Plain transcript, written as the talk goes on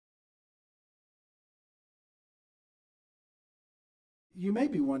you may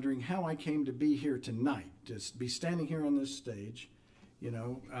be wondering how I came to be here tonight, to be standing here on this stage, you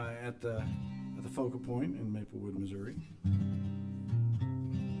know, at the focal point in Maplewood, Missouri.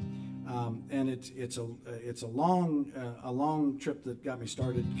 And it's a long trip that got me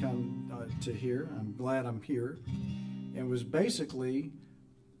started to here. I'm glad I'm here. It was basically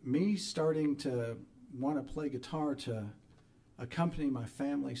me starting to want to play guitar to accompany my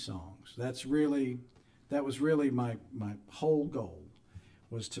family songs. That was really my whole goal,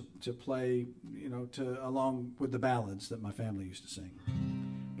 was to play, you know, along with the ballads that my family used to sing.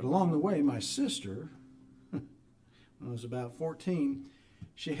 But along the way, my sister, when I was about 14,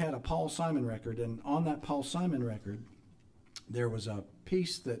 she had a Paul Simon record, and on that Paul Simon record, there was a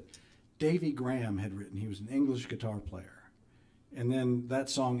piece that Davy Graham had written. He was an English guitar player. And then that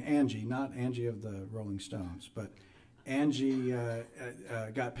song, Angie, not Angie of the Rolling Stones, but Angie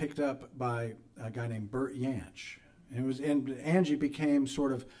got picked up by a guy named Bert Jansch. And Angie became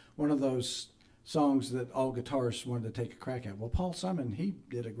sort of one of those songs that all guitarists wanted to take a crack at. Well, Paul Simon, he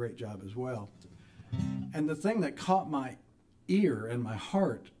did a great job as well. And the thing that caught my ear and my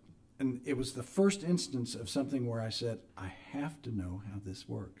heart, and it was the first instance of something where I said, I have to know how this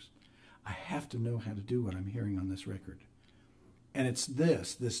works. I have to know how to do what I'm hearing on this record. And it's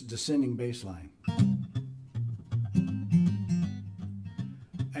this descending bass line.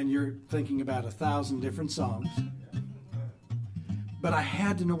 And you're thinking about 1,000 different songs. But I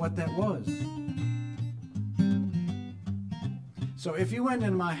had to know what that was. So if you went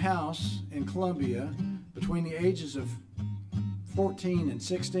in my house in Columbia between the ages of 14 and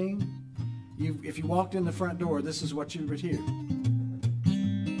 16, if you walked in the front door, this is what you would hear.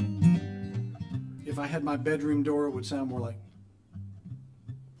 If I had my bedroom door, it would sound more like...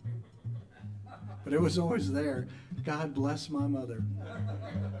 But it was always there. God bless my mother,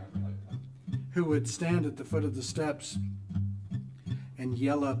 who would stand at the foot of the steps and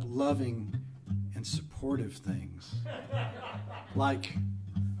yell up loving and supportive things. Like,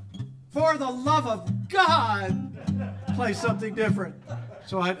 for the love of God, play something different.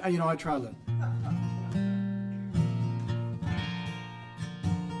 So I try that.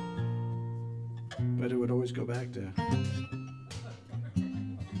 But it would always go back to...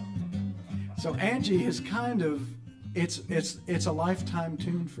 So Angie is kind of, it's a lifetime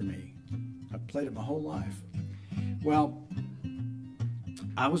tune for me. I've played it my whole life. Well,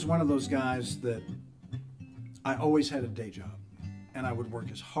 I was one of those guys that I always had a day job, and I would work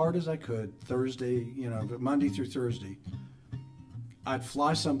as hard as I could Thursday, Monday through Thursday. I'd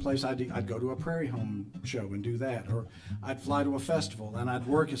fly someplace, I'd go to a Prairie Home show and do that, or I'd fly to a festival, and I'd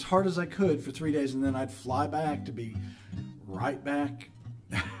work as hard as I could for 3 days, and then I'd fly back to be right back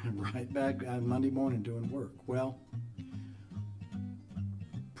on Monday morning doing work. Well,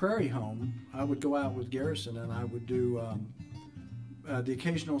 Prairie Home, I would go out with Garrison, and I would do the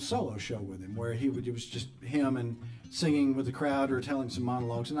occasional solo show with him, where it was just him and singing with the crowd or telling some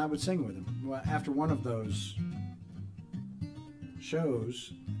monologues, and I would sing with him. Well, after one of those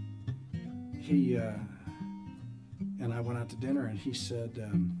shows, he and I went out to dinner, and he said,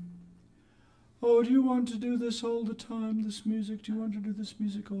 oh, do you want to do this all the time, this music? Do you want to do this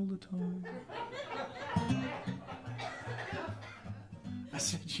music all the time? I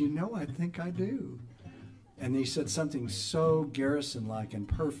said, I think I do. And he said something so Garrison-like and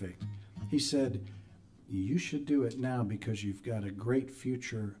perfect. He said, you should do it now because you've got a great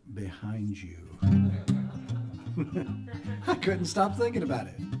future behind you. I couldn't stop thinking about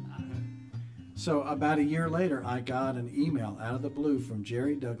it. So about a year later, I got an email out of the blue from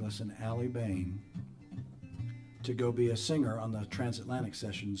Jerry Douglas and Aly Bain to go be a singer on the Transatlantic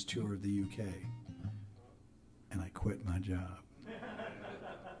Sessions tour of the UK. And I quit my job.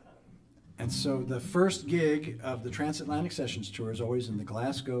 And so the first gig of the Transatlantic Sessions tour is always in the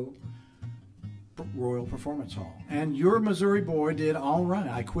Glasgow Royal Performance Hall. And your Missouri boy did all right.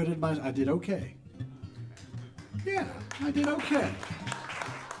 I did okay. Yeah, I did okay.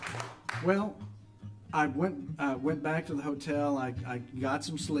 Well, I went back to the hotel. I got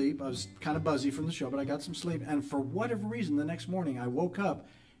some sleep. I was kind of buzzy from the show, but I got some sleep. And for whatever reason, the next morning I woke up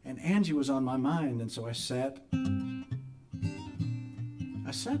and Angie was on my mind. And so I sat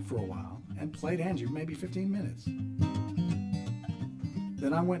for a while and played Angie for maybe 15 minutes.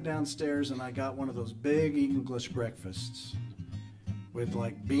 Then I went downstairs and I got one of those big English breakfasts with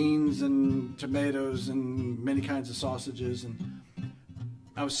like beans and tomatoes and many kinds of sausages. And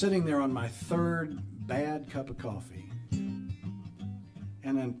I was sitting there on my third bad cup of coffee, and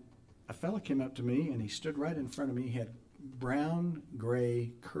then a fella came up to me and he stood right in front of me. He had brown,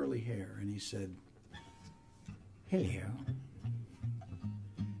 gray, curly hair, and he said, hello.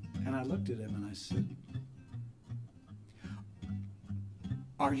 And I looked at him and I said,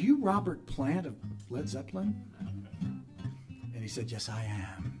 "Are you Robert Plant of Led Zeppelin?" And he said, "Yes, I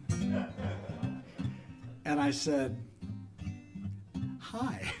am." And I said,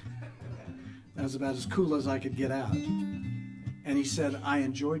 "Hi." That was about as cool as I could get out. And he said, "I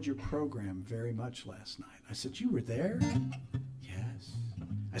enjoyed your program very much last night." I said, "You were there?" "Yes."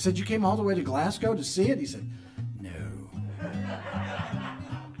 I said, "You came all the way to Glasgow to see it?" He said, "No."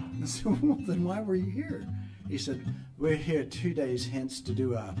 I said, "Well, then why were you here?" He said, "We're here 2 days hence to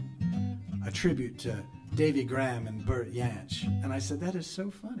do a tribute to Davy Graham and Burt Yanch." And I said, "That is so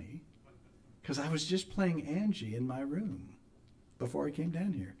funny, because I was just playing Angie in my room before I came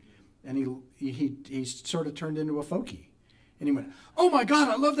down here." And he sort of turned into a folkie. And he went, "Oh my God,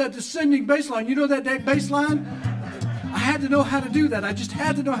 I love that descending bass line. You know that bass line? I had to know how to do that. I just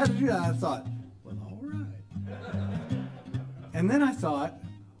had to know how to do that." I thought, well, all right. And then I thought,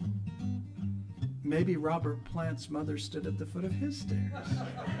 maybe Robert Plant's mother stood at the foot of his stairs.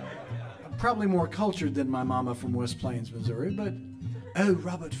 Probably more cultured than my mama from West Plains, Missouri, but, "Oh,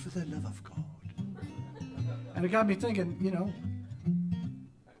 Robert, for the love of God." And it got me thinking, you know,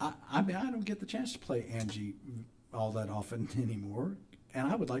 I mean, I don't get the chance to play Angie all that often anymore, and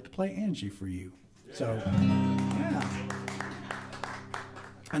I would like to play Angie for you. So, yeah.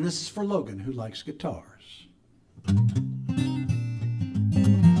 And this is for Logan, who likes guitars.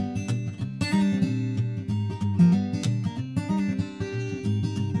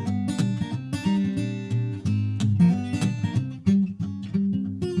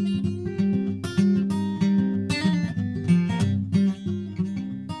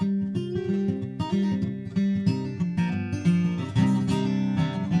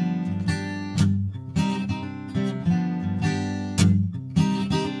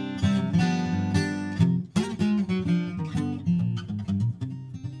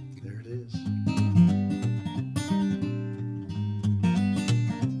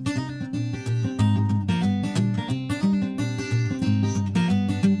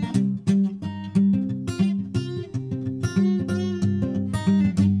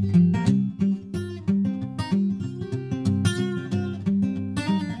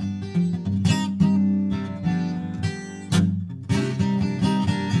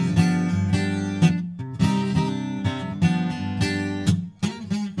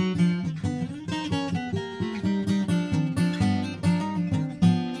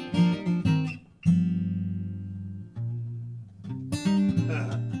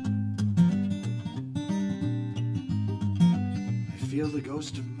 Feel the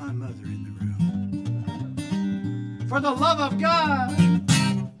ghost of my mother in the room. For the love of God!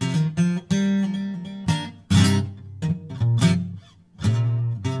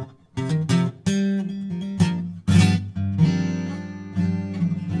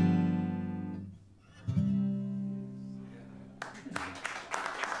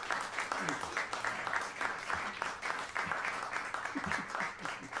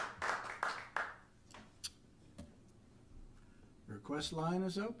 Request line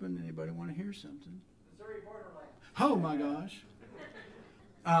is open. Anybody want to hear something? Missouri borderland. Oh my gosh.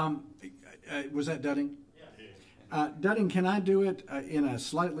 Was that Dudding? Yeah. Dudding, can I do it in a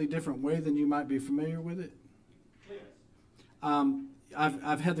slightly different way than you might be familiar with it? Please.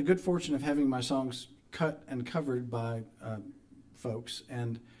 I've had the good fortune of having my songs cut and covered by folks,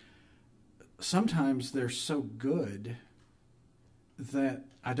 and sometimes they're so good that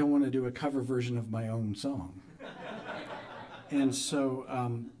I don't want to do a cover version of my own song. And so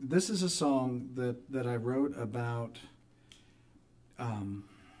this is a song that I wrote about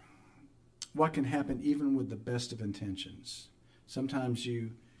what can happen even with the best of intentions. Sometimes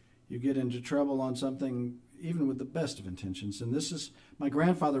you get into trouble on something even with the best of intentions. And this is, my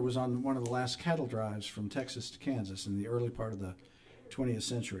grandfather was on one of the last cattle drives from Texas to Kansas in the early part of the 20th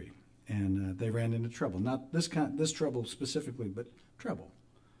century. And they ran into trouble. Not this trouble specifically, but trouble.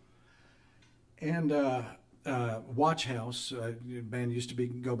 And Watch House, the band used to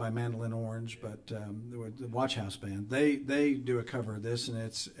go by Mandolin Orange, but the Watch House band, they do a cover of this,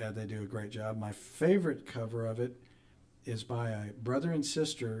 and they do a great job. My favorite cover of it is by a brother and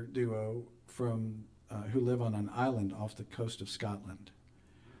sister duo from who live on an island off the coast of Scotland.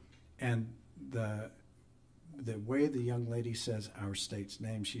 And the way the young lady says our state's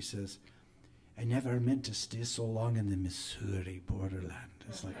name, she says, "I never meant to stay so long in the Missouri borderland."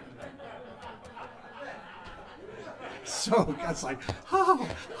 It's like, so that's like, oh.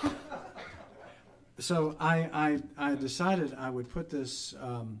 So I decided I would put this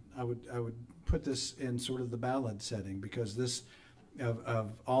I would put this in sort of the ballad setting, because this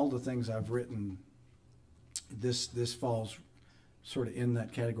of all the things I've written, this falls sort of in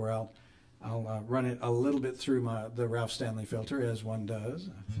that category. I'll run it a little bit through the Ralph Stanley filter, as one does.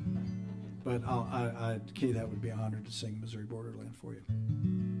 But Key, that would be an honor to sing Missouri Borderland for you.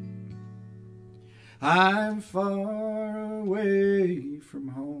 I'm far away from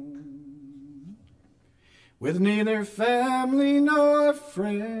home, with neither family nor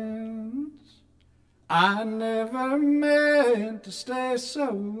friends. I never meant to stay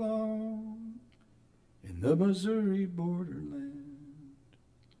so long in the Missouri borderland.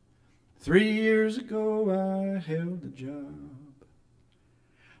 3 years ago I held a job.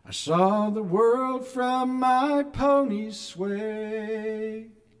 I saw the world from my pony's sway,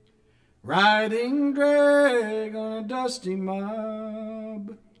 riding drag on a dusty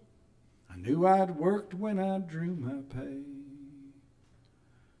mob. I knew I'd worked when I drew my pay.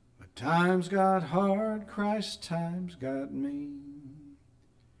 But times got hard, Christ, times got mean,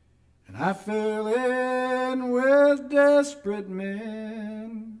 and I fell in with desperate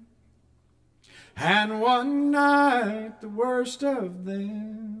men. And one night the worst of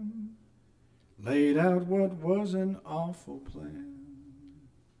them laid out what was an awful plan.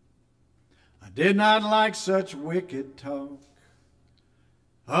 I did not like such wicked talk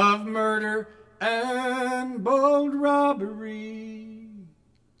of murder and bold robbery.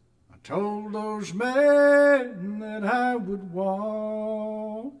 I told those men that I would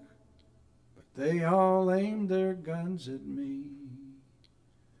walk, but they all aimed their guns at me.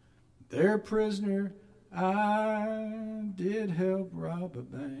 Their prisoner, I did help rob a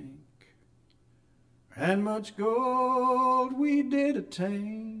bank, and much gold we did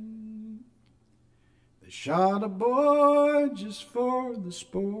attain. They shot a boy just for the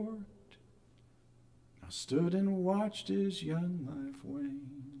sport. I stood and watched his young life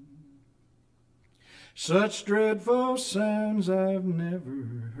wane. Such dreadful sounds I've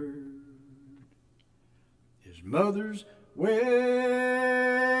never heard. His mother's wailing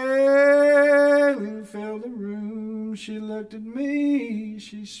filled the room. She looked at me,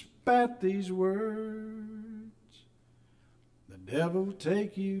 she spat these words: "The devil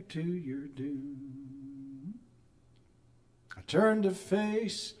take you to your doom." I turned to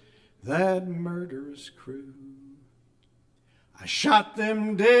face that murderous crew. I shot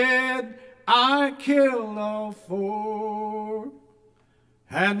them dead, I killed all four,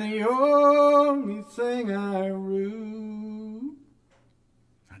 and the only thing I rue,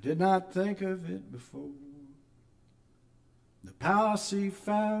 I did not think of it before. The posse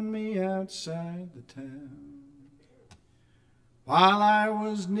found me outside the town, while I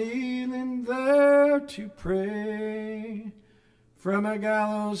was kneeling there to pray. From a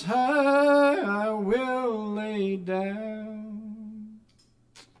gallows high I will lay down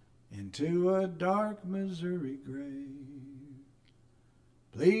into a dark Missouri grave.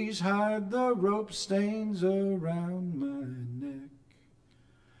 Please hide the rope stains around my neck.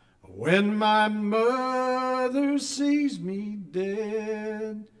 When my mother sees me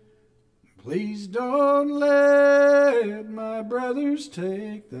dead, please don't let my brothers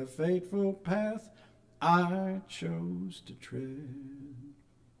take the fateful path I chose to tread.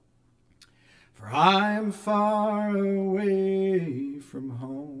 For I am far away from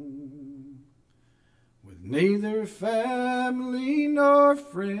home, with neither family nor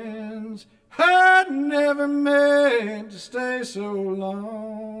friends. I never meant to stay so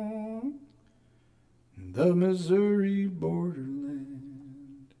long in the Missouri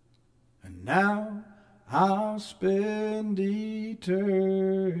borderland, and now I'll spend eternity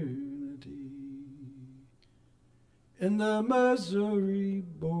in the Missouri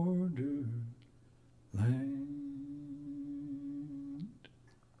borderland.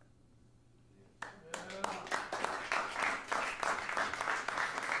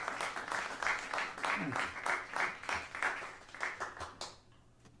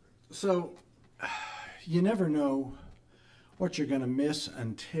 So, you never know what you're going to miss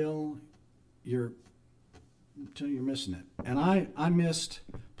until you're missing it. And I missed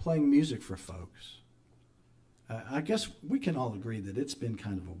playing music for folks. I guess we can all agree that it's been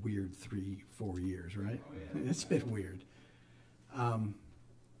kind of a weird 3-4 years, right? Oh, yeah. It's been weird.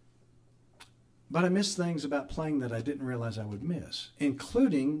 But I miss things about playing that I didn't realize I would miss,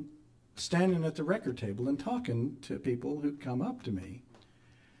 including standing at the record table and talking to people who come up to me,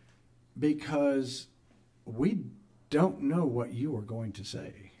 because we don't know what you are going to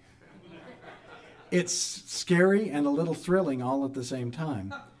say. It's scary and a little thrilling all at the same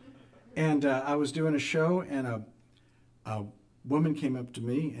time. And I was doing a show, and a woman came up to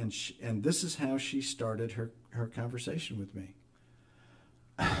me, and this is how she started her conversation with me.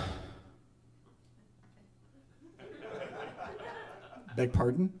 Beg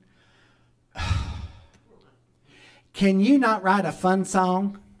pardon? Can you not write a fun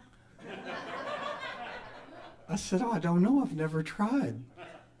song? I said, oh, I don't know. I've never tried.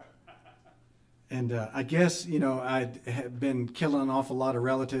 And I guess, you know, I'd have been killing an awful lot of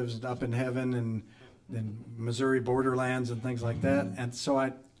relatives up in heaven and Missouri borderlands and things like that. And so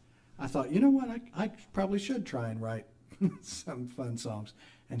I thought, you know what, I probably should try and write some fun songs.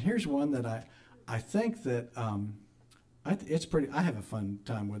 And here's one that I think that it's pretty. I have a fun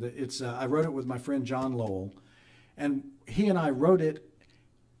time with it. It's I wrote it with my friend John Lowell, and he and I wrote it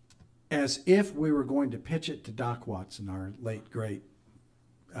as if we were going to pitch it to Doc Watson, our late great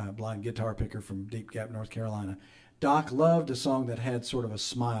blind guitar picker from Deep Gap, North Carolina. Doc loved a song that had sort of a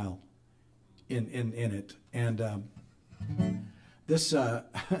smile in it, and this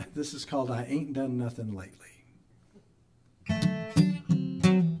this is called "I Ain't Done Nothing Lately."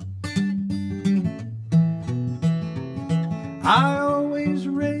 I always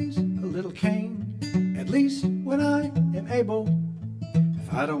raise a little Cain, at least when I am able.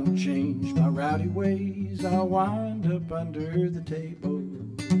 If I don't change my rowdy ways, I'll wind up under the table.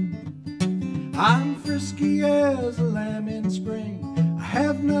 I'm frisky as a lamb in spring, I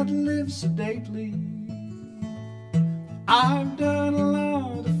have not lived sedately. I've done a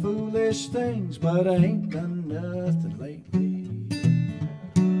lot of foolish things, but I ain't done nothing lately.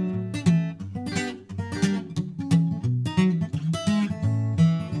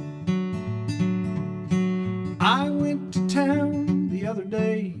 I went to town the other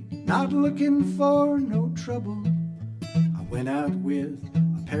day, not looking for no trouble. I went out with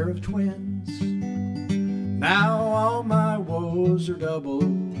a pair of twins, now all my woes are double.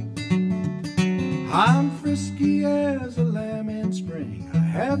 I'm frisky as a lamb in spring, I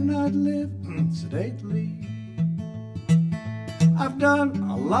have not lived sedately. I've done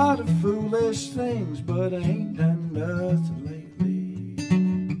a lot of foolish things, but I ain't done nothing lately.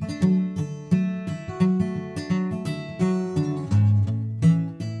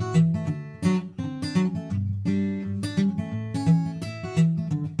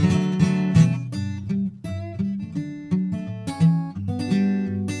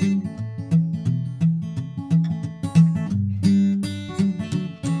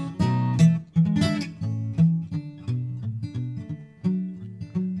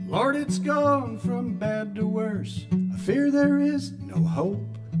 Lord, it's gone from bad to worse, I fear there is no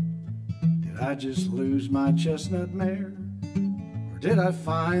hope. Did I just lose my chestnut mare, or did I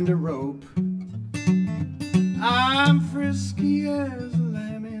find a rope? I'm frisky as a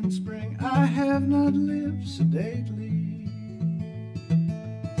lamb in spring, I have not lived sedately.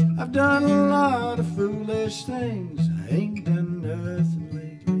 I've done a lot of foolish things, I ain't done nothing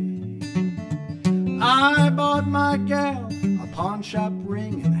lately. I bought my gal a pawn shop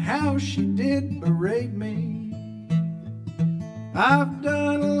ring, and how she did berate me. I've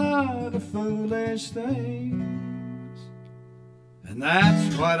done a lot of foolish things, and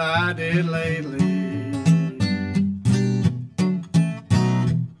that's what I did lately.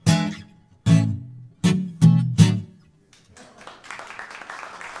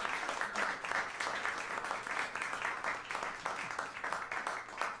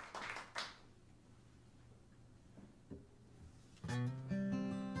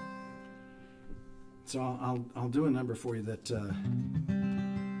 So I'll do a number for you that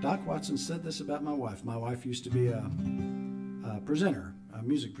Doc Watson said this about my wife. My wife used to be a presenter, a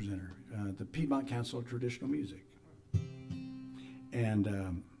music presenter, the Piedmont Council of Traditional Music.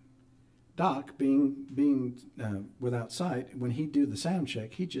 And Doc, being without sight, when he'd do the sound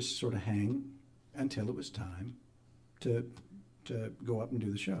check, he'd just sort of hang until it was time to go up and do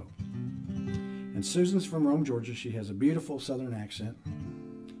the show. And Susan's from Rome, Georgia. She has a beautiful Southern accent.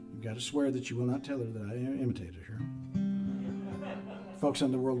 You've got to swear that you will not tell her that I imitated her. Folks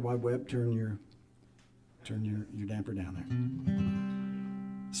on the World Wide Web, turn your damper down there.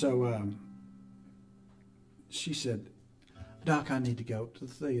 So she said, Doc, I need to go to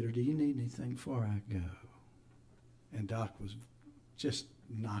the theater. Do you need anything before I go? And Doc was just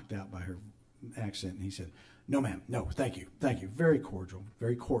knocked out by her accent, and he said, no, ma'am, no, thank you, very cordial,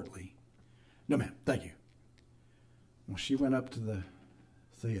 very courtly. No, ma'am, thank you. Well, she went up to the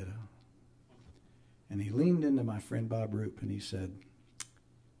theater, and he leaned into my friend Bob Roop, and he said,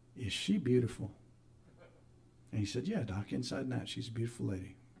 is she beautiful? And he said, yeah, Doc, inside and out, she's a beautiful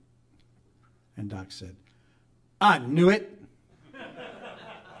lady. And Doc said, I knew it.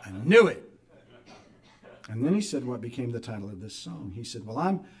 I knew it. And then he said what became the title of this song. He said, well,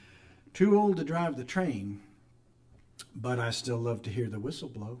 I'm too old to drive the train, but I still love to hear the whistle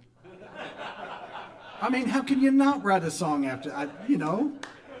blow. I mean, how can you not write a song after, I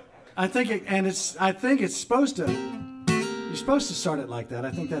think it's supposed to, you're supposed to start it like that.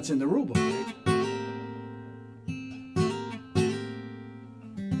 I think that's in the rule book.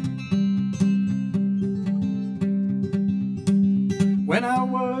 when I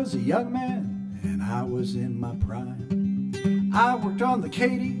was a young man and I was in my prime. I worked on the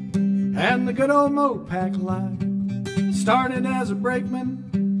Katy and the good old Mopac line. Started as a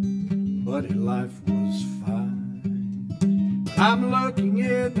brakeman, but life was fine. But I'm looking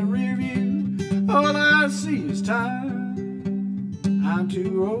in the rear view, all I see is time. I'm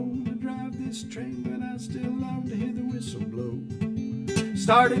too old to drive this train, but I still love to hear the whistle blow.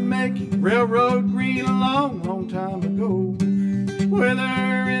 Started making railroad green a long, long time ago.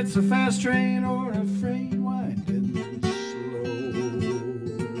 Whether it's a fast train or a freight winding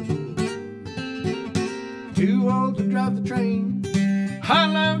slow. Too old to drive the train, I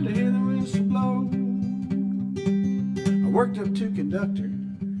love to hear the whistle blow. I worked up to conductor,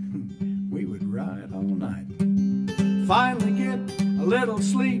 we would ride all night. Finally get a little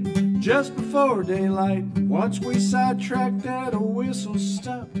sleep just before daylight. Once we sidetracked at a whistle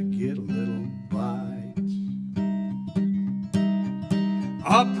stop to get a little bite.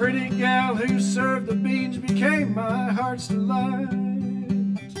 A pretty gal who served the beans became my heart's delight.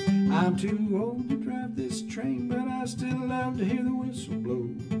 I'm too old to drive this train, but I still love to hear the whistle blow.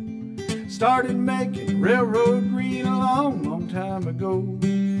 Started making railroad green a long, long time ago.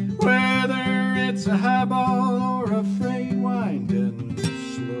 Whether it's a highball or a freight winding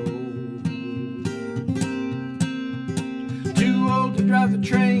slow. Too old to drive the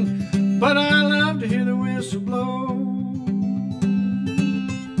train, but I love to hear the whistle blow.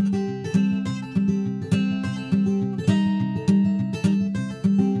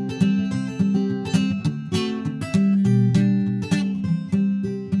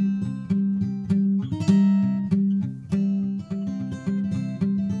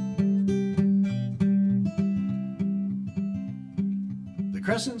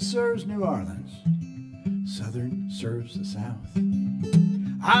 Crescent serves New Orleans, Southern serves the South.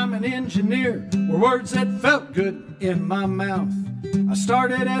 I'm an engineer, were words that felt good in my mouth. I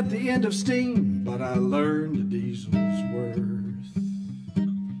started at the end of steam, but I learned the diesel's worth.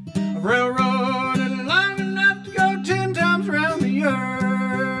 I've railroaded long enough to go 10 times around the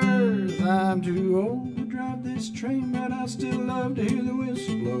earth. I'm too old to drive this train, but I still love to hear the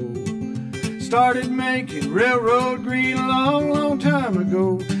whistle blow. Started making railroad green a long, long time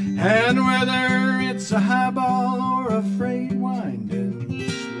ago. And whether it's a highball or a freight winding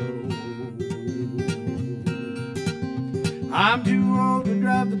slow, I'm too old to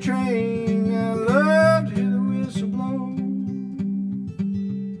drive the train. I love to hear the whistle blow.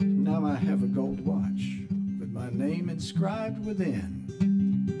 Now I have a gold watch with my name inscribed within.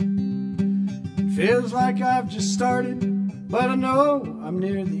 It feels like I've just started, but I know I'm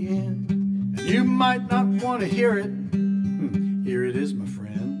near the end. You might not want to hear it. Here it is, my friends.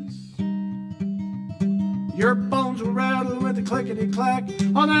 Your bones will rattle with a clickety-clack.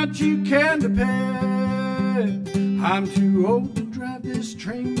 On that you can depend. I'm too old to drive this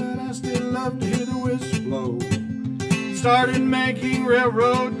train, but I still love to hear the whistle blow. Started making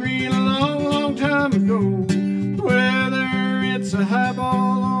railroad green a long, long time ago. Whether it's a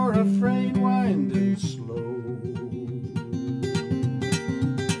highball or a freight winding slow.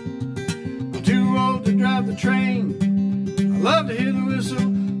 Too old to drive the train, I love to hear the whistle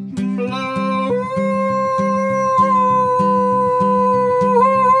blow.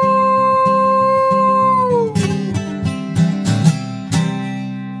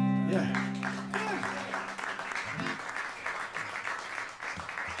 Yeah.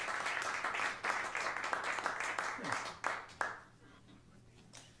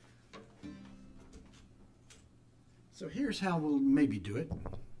 So here's how we'll maybe do it.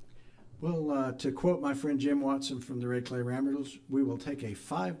 Well, to quote my friend Jim Watson from the Red Clay Ramblers, we will take a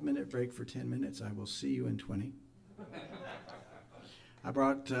 5-minute break for 10 minutes. I will see you in 20. I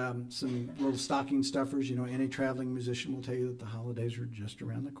brought some little stocking stuffers. You know, any traveling musician will tell you that the holidays are just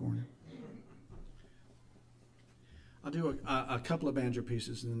around the corner. I'll do a couple of banjo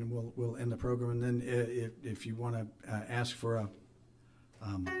pieces, and then we'll end the program. And then if you want to ask for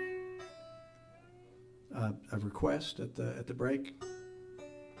a request at the break.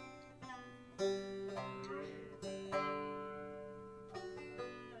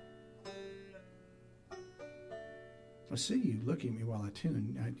 I see you look at me while I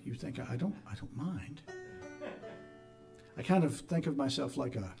tune. You think I don't mind. I kind of think of myself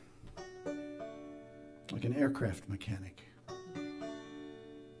like an aircraft mechanic.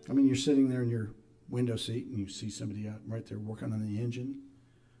 I mean, you're sitting there in your window seat and you see somebody out right there working on the engine.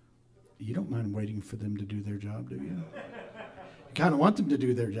 You don't mind waiting for them to do their job, do you? You kind of want them to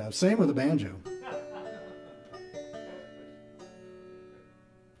do their job. Same with a banjo.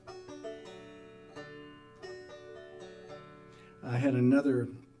 I had another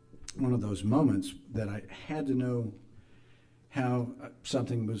one of those moments that I had to know how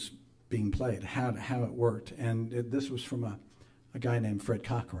something was being played, how it worked. And this was from a guy named Fred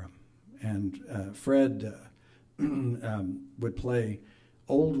Cockrum. And Fred would play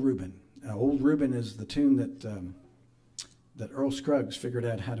Old Reuben. Old Reuben is the tune that Earl Scruggs figured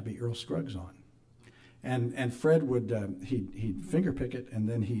out how to be Earl Scruggs on. And Fred would, he'd finger pick it, and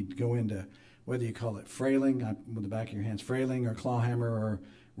then he'd go into, whether you call it frailing, with the back of your hands, frailing, or clawhammer, or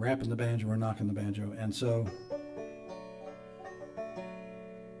rapping the banjo, or knocking the banjo. And so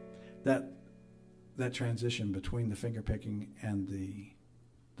that transition between the finger picking and the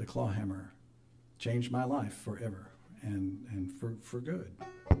clawhammer changed my life forever, and for good.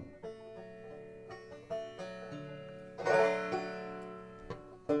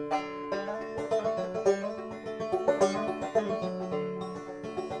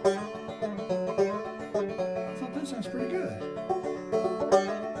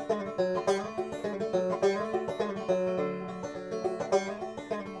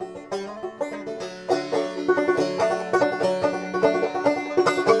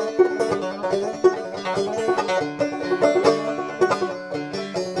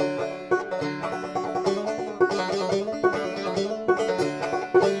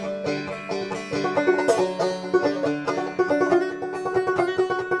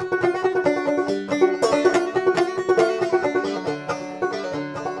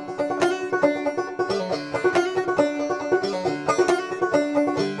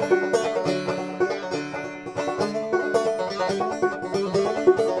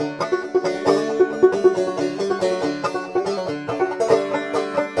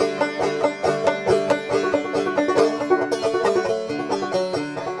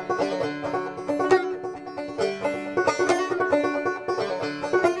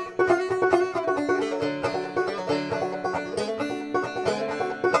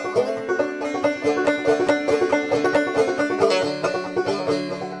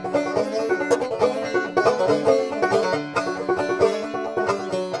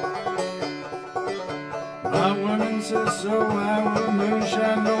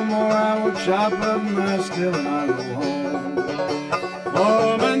 Chop up my skill and I go home.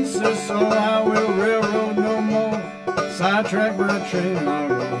 Woman says so, I will railroad no more. Sidetrack my train and I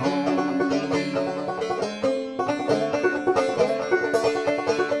go home.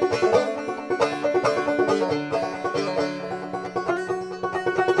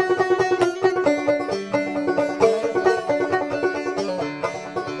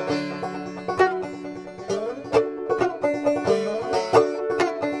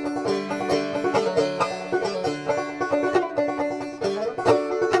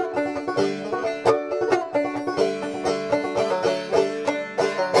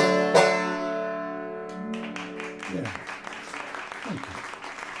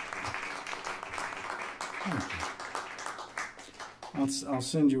 I'll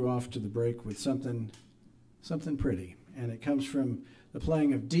send you off to the break with something pretty, and it comes from the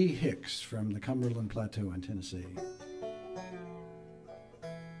playing of D. Hicks from the Cumberland Plateau in Tennessee.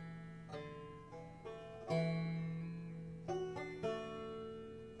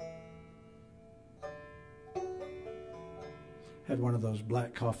 Had one of those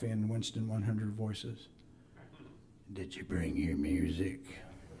Black Coffee and Winston 100 voices. Did you bring your music?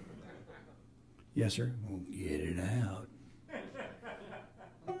 Yes, sir. Well, get it out.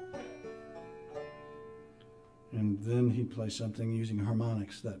 And then he'd play something using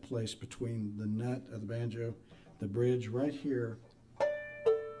harmonics, that place between the nut of the banjo, the bridge right here.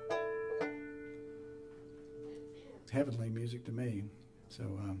 Heavenly music to me. So,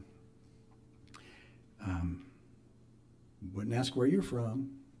 wouldn't ask where you're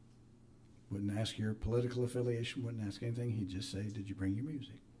from, wouldn't ask your political affiliation, wouldn't ask anything. He'd just say, did you bring your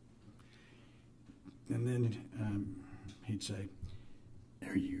music? And then he'd say,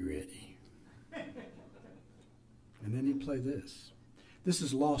 are you ready? And then he'd play this. This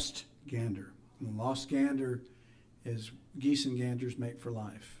is Lost Gander. And Lost Gander is geese and ganders mate for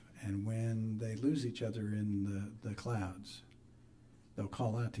life. And when they lose each other in the clouds, they'll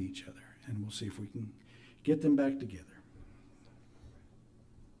call out to each other. And we'll see if we can get them back together.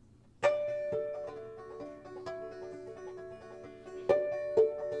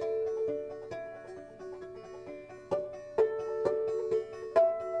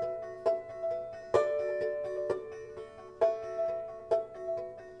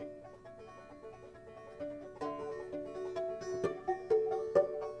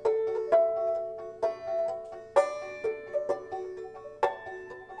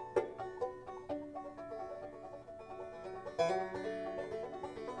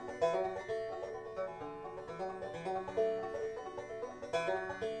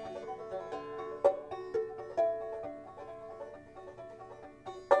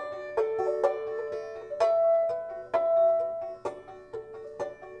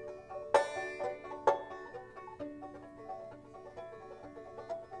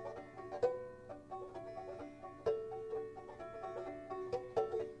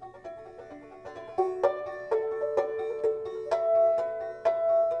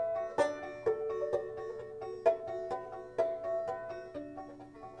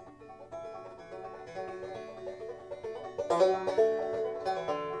 Here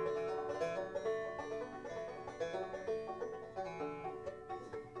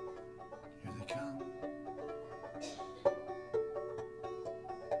they come.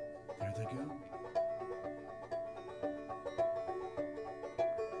 There they go.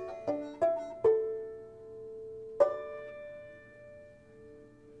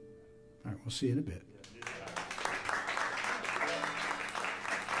 All right, we'll see you in a bit.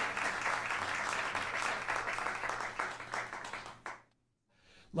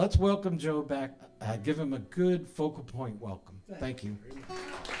 Let's welcome Joe back. Give him a good focal point welcome. Thank you.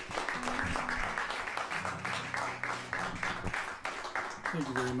 Thank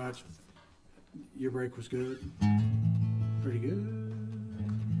you very much. Your break was good. Pretty good.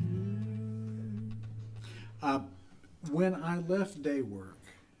 When I left day work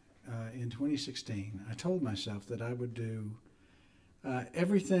in 2016, I told myself that I would do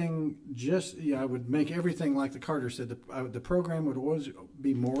everything I would make everything like the Carter said. The program would always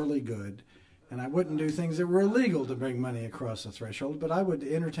be morally good, and I wouldn't do things that were illegal to bring money across the threshold, but I would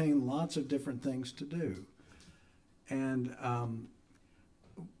entertain lots of different things to do. And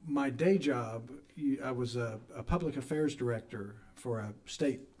my day job, I was a public affairs director for a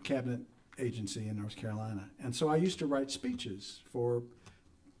state cabinet agency in North Carolina. And so I used to write speeches for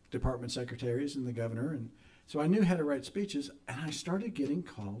department secretaries and the governor. And so I knew how to write speeches, and I started getting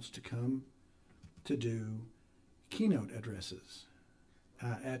calls to come to do keynote addresses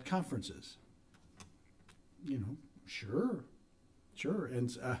at conferences. You know, sure.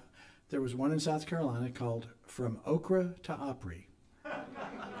 And there was one in South Carolina called From Okra to Opry.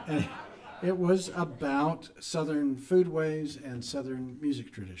 And it was about Southern foodways and Southern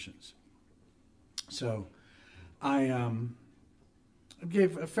music traditions. So I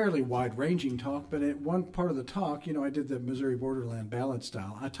gave a fairly wide-ranging talk, but at one part of the talk, I did the Missouri Borderland ballad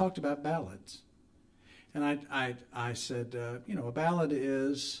style. I talked about ballads. And I said, a ballad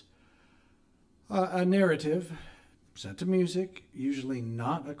is a narrative set to music, usually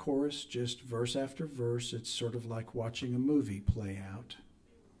not a chorus, just verse after verse. It's sort of like watching a movie play out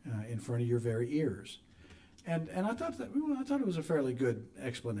in front of your very ears. And I thought it was a fairly good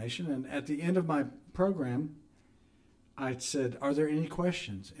explanation. And at the end of my program, I said, "Are there any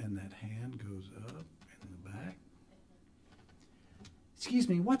questions?" And that hand goes up in the back. "Excuse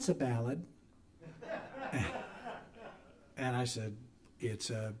me, what's a ballad?" And I said, "It's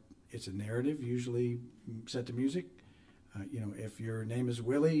a narrative, usually set to music. If your name is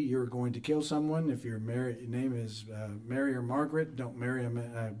Willie, you're going to kill someone. If your name is Mary or Margaret, don't marry a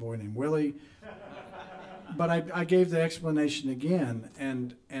boy named Willie." But I gave the explanation again,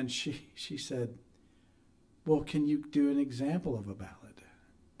 and she said, "Well, can you do an example of a ballad?"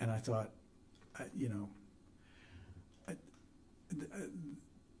 And I thought,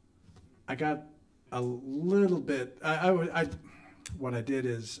 I got a little bit. What I did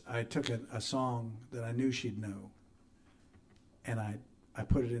is I took a song that I knew she'd know, and I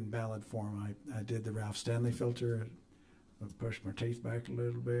put it in ballad form. I did the Ralph Stanley filter. I pushed my teeth back a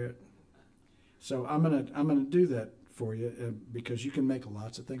little bit. So I'm gonna do that for you because you can make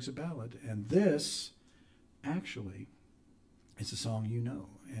lots of things a ballad, and this actually is a song you know,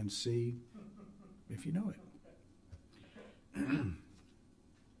 and see if you know it.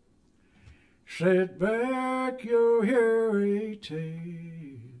 Sit back, you'll hear a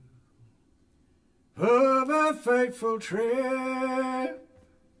tale of a fateful trip.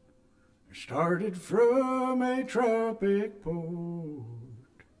 Started from a tropic port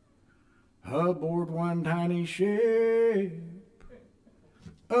aboard one tiny ship.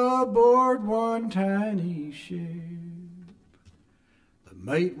 Aboard one tiny ship. The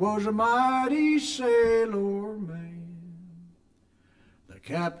mate was a mighty sailor man, the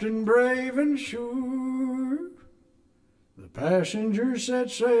captain brave and sure. The passengers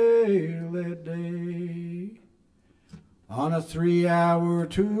set sail that day on a 3-hour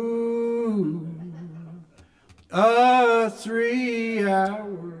tour. A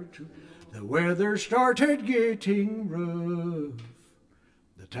 3-hour tour. The weather started getting rough.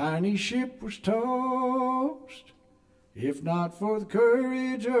 The tiny ship was tossed, if not for the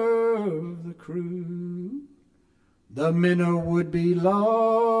courage of the crew. The minnow would be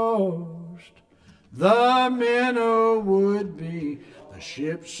lost. The minnow would be. The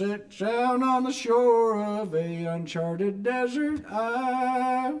ship set down on the shore of a uncharted desert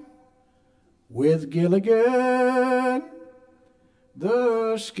isle, with Gilligan,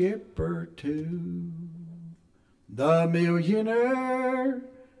 the skipper too, the millionaire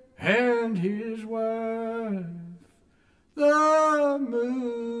and his wife, the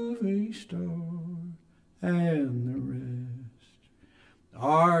movie star and the rest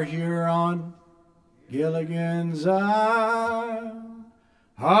are here on Gilligan's Isle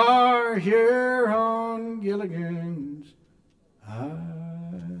are here on Gilligan's Isle.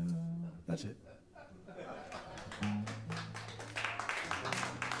 That's it.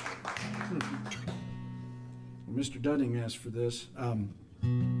 Mr. Dunning asked for this.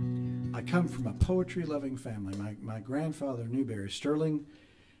 I come from a poetry-loving family. My grandfather Newberry, Sterling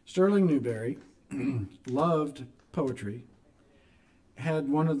Newberry, loved poetry. Had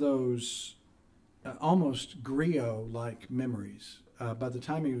one of those almost griot-like memories. By the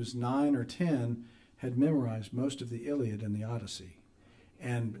time he was 9 or 10, had memorized most of the Iliad and the Odyssey,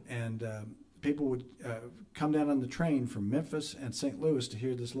 and people would come down on the train from Memphis and St. Louis to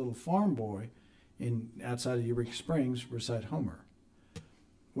hear this little farm boy outside of Eureka Springs recite Homer.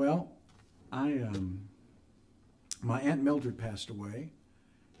 Well, my Aunt Mildred passed away,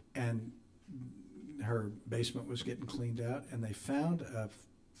 and her basement was getting cleaned out, and they found a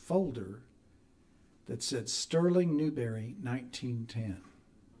folder that said Sterling Newberry 1910.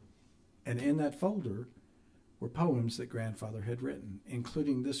 And in that folder were poems that grandfather had written,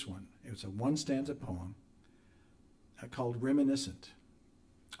 including this one. It was a one-stanza poem called Reminiscent.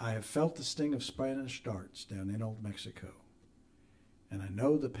 I have felt the sting of Spanish darts down in old Mexico, and I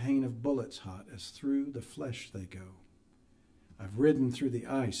know the pain of bullets hot as through the flesh they go. I've ridden through the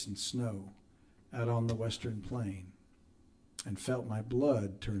ice and snow out on the western plain, and felt my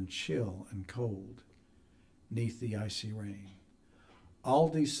blood turn chill and cold neath the icy rain. All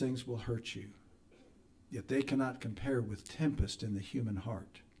these things will hurt you, yet they cannot compare with tempest in the human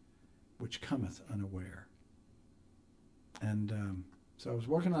heart, which cometh unaware. And so I was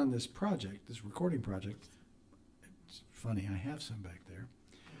working on this project, this recording project. It's funny, I have some back there.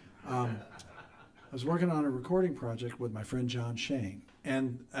 I was working on a recording project with my friend John Shane,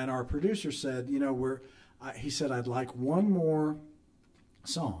 and our producer said, you know, he said, I'd like one more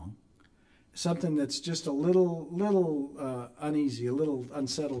song, something that's just a little uneasy, a little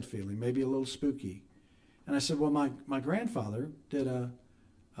unsettled feeling, maybe a little spooky. And I said, well, my grandfather did a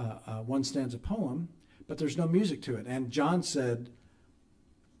one stanza poem, but there's no music to it. And John said,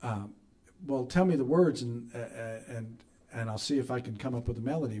 well, tell me the words and I'll see if I can come up with a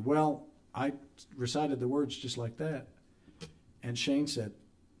melody. Well, I recited the words just like that. And Shane said,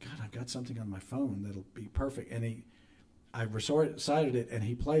 God, I've got something on my phone that'll be perfect. And I recited it, and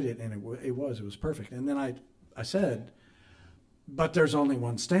he played it, and it was perfect. And then I said, but there's only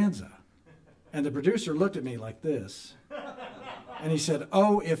one stanza. And the producer looked at me like this, and he said,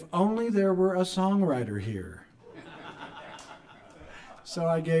 oh, if only there were a songwriter here. So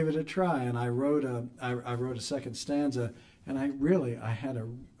I gave it a try, and I wrote a second stanza, and I had a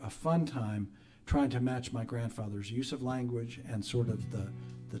fun time trying to match my grandfather's use of language and sort of the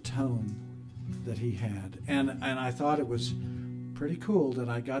tone that he had. And I thought it was pretty cool that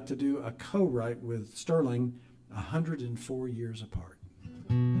I got to do a co-write with Sterling 104 years apart.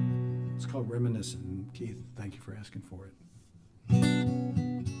 It's called Reminiscent. And Keith, thank you for asking for it.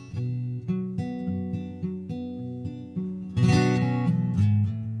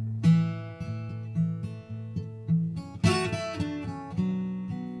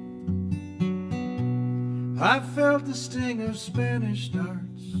 I felt the sting of Spanish darts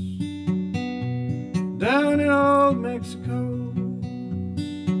down in old Mexico.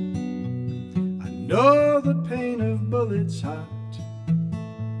 I know the pain of bullets hot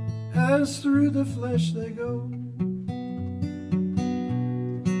as through the flesh they go.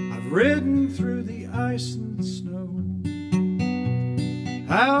 I've ridden through the ice and snow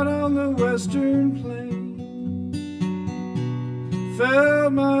out on the western plain,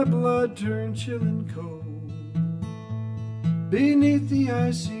 felt my blood turn chill and cold beneath the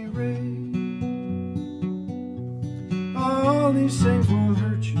icy rain. All these things will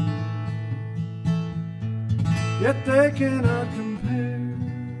hurt you, yet they cannot compare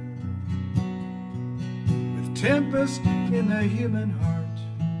with tempest in the human heart,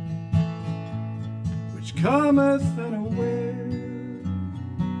 which cometh unaware.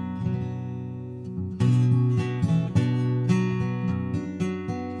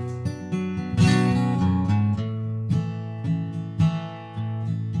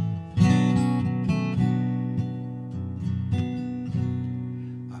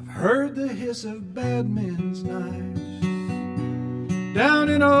 Heard the hiss of bad men's knives down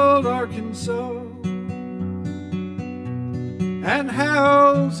in old Arkansas, and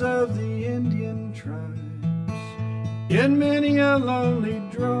howls of the Indian tribes in many a lonely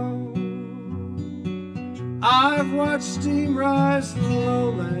draw. I've watched steam rise the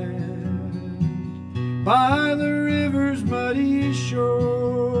lowland by the river's muddy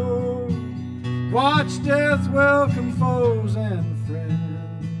shore, watched death welcome foes and friends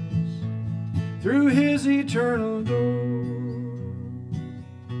through his his eternal door.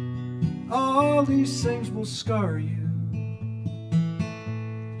 All these things will scar you,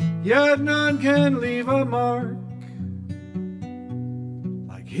 yet none can leave a mark.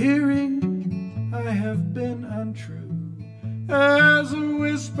 Like hearing I have been untrue, as a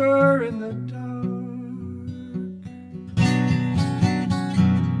whisper in the dark.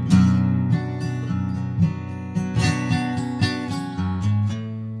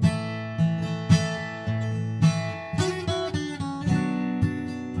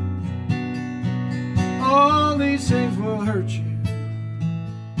 All these things will hurt you,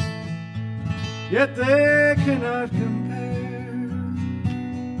 yet they cannot compare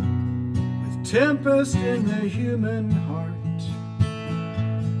with tempest in the human heart,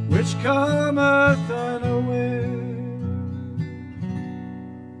 which cometh unaware.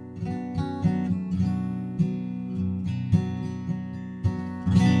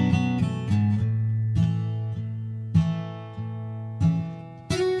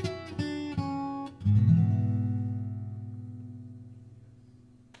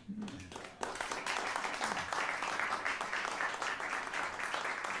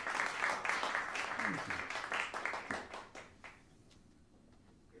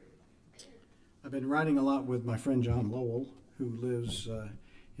 I've been writing a lot with my friend John Lowell, who lives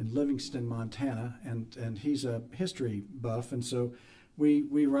in Livingston, Montana, and he's a history buff, and so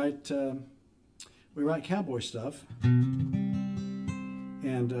we write cowboy stuff.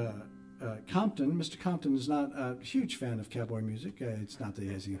 And Compton, Mr. Compton, is not a huge fan of cowboy music. It's not that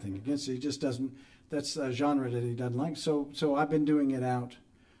he has anything against it. He just doesn't. That's a genre that he doesn't like. So I've been doing it out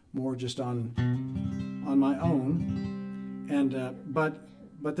more just on my own, and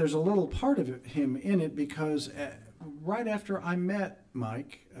but there's a little part of him in it because right after I met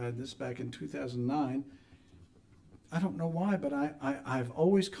Mike, this back in 2009, I don't know why, but I've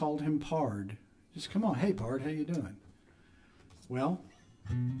always called him Pard. Just come on, hey Pard, how you doing? Well,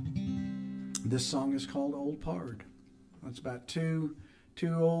 this song is called Old Pard. It's about two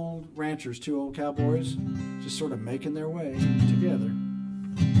old ranchers, two old cowboys, just sort of making their way together.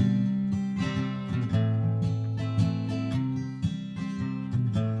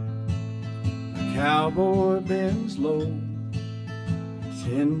 Cowboy bends low,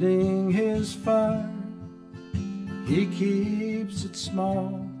 tending his fire. He keeps it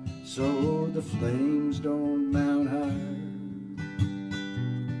small so the flames don't mount higher.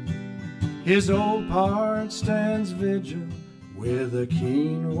 His old Pard stands vigil with a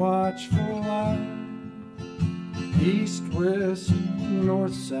keen watchful eye. East, west,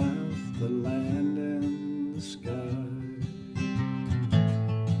 north, south, the land and the sky.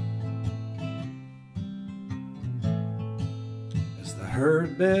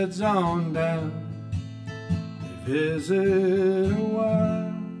 Herd beds on down, they visit a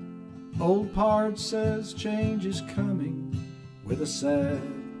while. Old Pard says change is coming with a sad,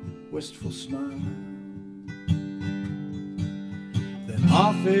 wistful smile. Then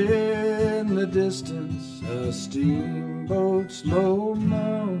off in the distance, a steamboat's low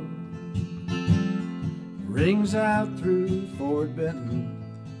moan rings out through Fort Benton,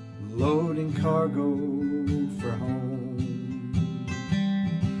 loading cargo for home.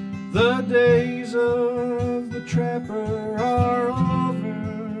 The days of the trapper are over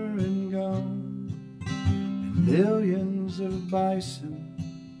and gone, and millions of bison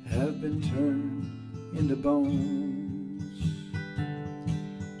have been turned into bones.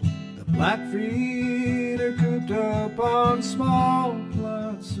 The Blackfeet are cooped up on small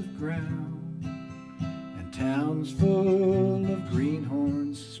plots of ground, and towns full of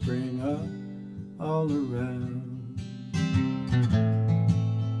greenhorns spring up all around.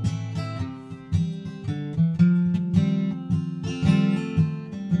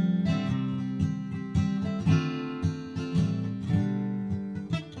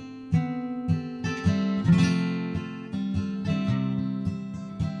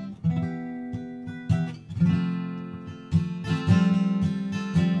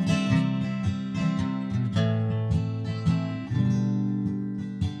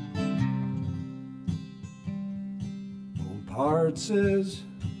 Pard says,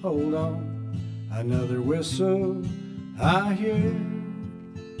 hold on, another whistle I hear.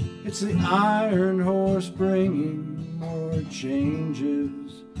 It's the iron horse bringing more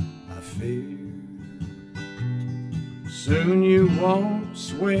changes, I fear. Soon you won't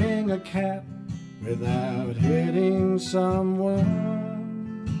swing a cat without hitting someone,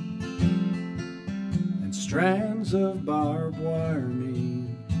 and strands of barbed wire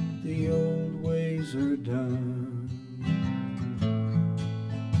mean the old ways are done.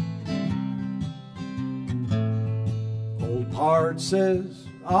 Old Pard says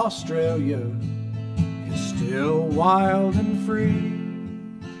Australia is still wild and free,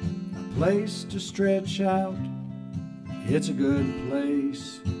 a place to stretch out. It's a good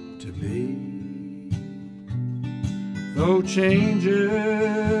place to be. Though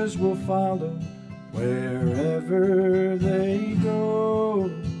changes will follow wherever they go,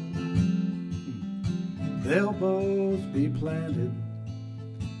 they'll both be planted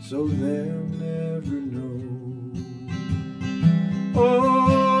so they'll never know.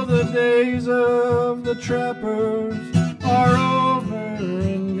 Oh, the days of the trappers are over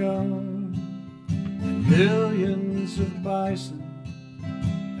and gone, and millions of bison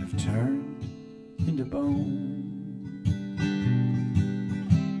have turned into bone.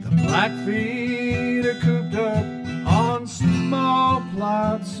 Blackfeet are cooped up on small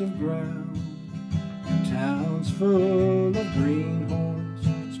plots of ground. Towns full of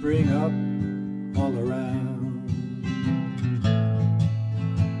greenhorns spring up all around.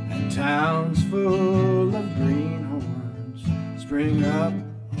 And towns full of greenhorns spring up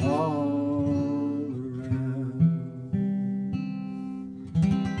all around.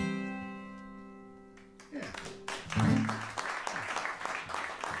 Yeah.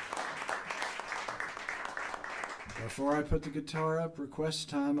 Before I put the guitar up, request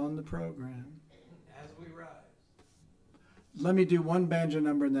time on the program. As we rise. Let me do one banjo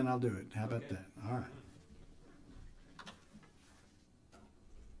number and then I'll do it. How about that? All right.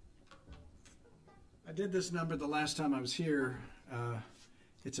 I did this number the last time I was here.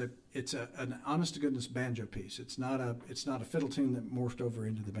 It's an honest to goodness banjo piece. It's not a fiddle tune that morphed over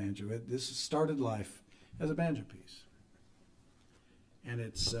into the banjo. This started life as a banjo piece, and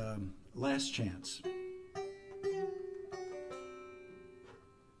it's Last Chance.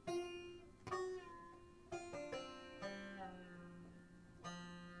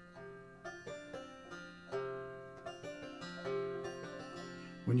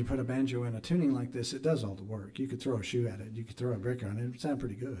 When you put a banjo in a tuning like this, it does all the work. You could throw a shoe at it. You could throw a brick on it. It would sound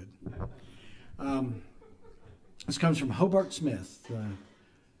pretty good. This comes from Hobart Smith,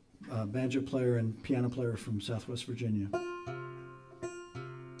 a banjo player and piano player from Southwest Virginia.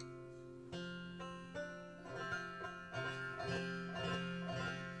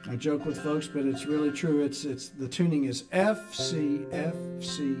 I joke with folks, but it's really true. It's the tuning is F, C, F,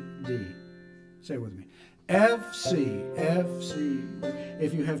 C, D. Say it with me. F, C, F, C.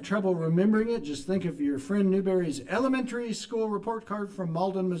 If you have trouble remembering it, just think of your friend Newberry's elementary school report card from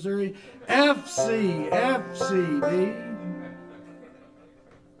Malden, Missouri. F, C, F, C, D.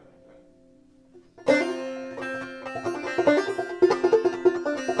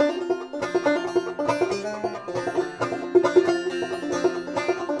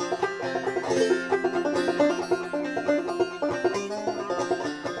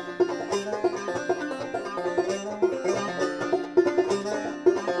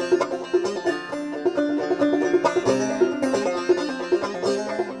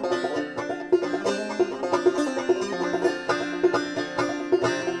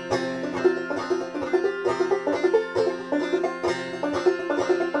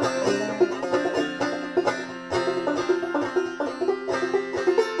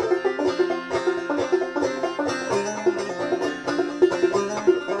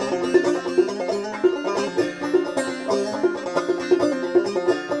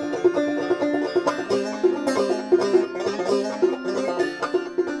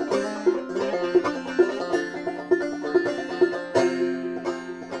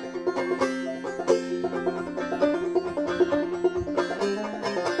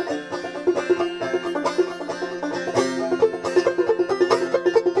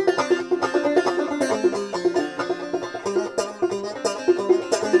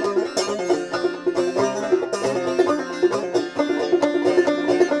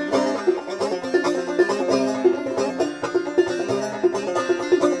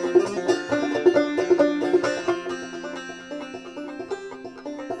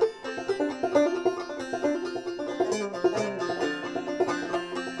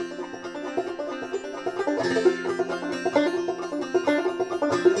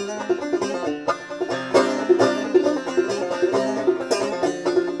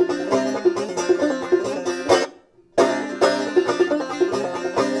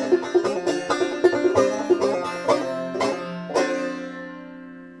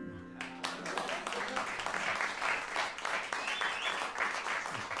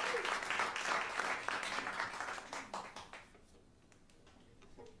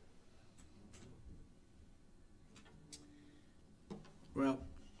 Well,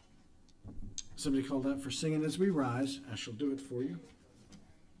 somebody called out for singing as we rise. I shall do it for you.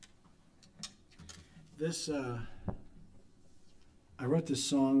 This, I wrote this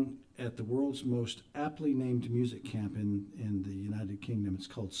song at the world's most aptly named music camp in the United Kingdom. It's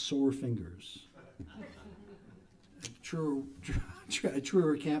called Sore Fingers. A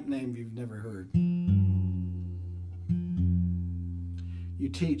truer camp name you've never heard. You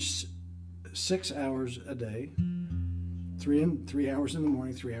teach 6 hours a day, 3 hours in the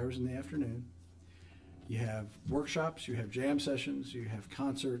morning, 3 hours in the afternoon. You have workshops, you have jam sessions, you have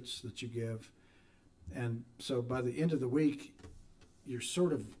concerts that you give. And so by the end of the week, you're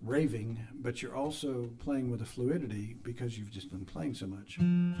sort of raving, but you're also playing with a fluidity because you've just been playing so much.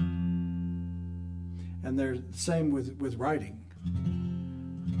 And they're the same with writing.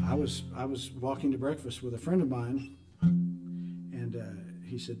 I was walking to breakfast with a friend of mine, and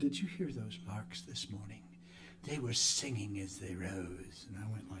he said, "Did you hear those larks this morning? They were singing as they rose." And I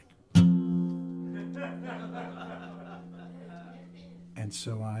went like... And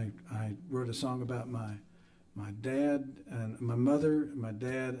so I wrote a song about my dad and my mother, my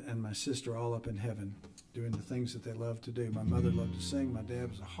dad and my sister all up in heaven doing the things that they love to do. My mother loved to sing. My dad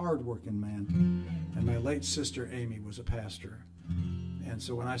was a hard-working man. And my late sister, Amy, was a pastor. And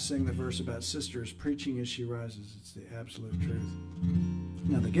so when I sing the verse about sisters preaching as she rises, it's the absolute truth.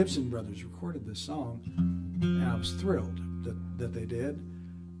 Now, the Gibson Brothers recorded this song, and I was thrilled that they did.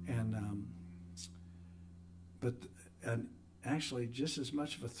 And actually, just as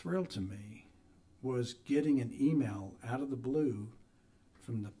much of a thrill to me was getting an email out of the blue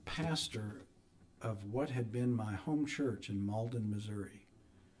from the pastor of what had been my home church in Malden, Missouri.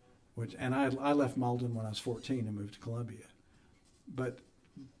 I left Malden when I was 14 and moved to Columbia. But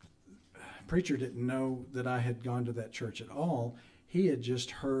preacher didn't know that I had gone to that church at all. He had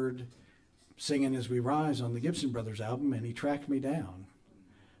just heard Singing As We Rise on the Gibson Brothers album, and he tracked me down.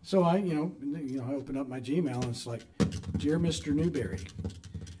 So I open up my Gmail, and it's like, "Dear Mr. Newberry,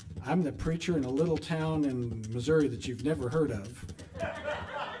 I'm the preacher in a little town in Missouri that you've never heard of,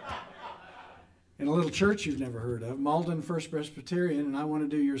 in a little church you've never heard of, Malden First Presbyterian, and I want to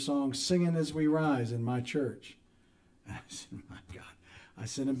do your song Singing As We Rise in my church." And I said, "My God." I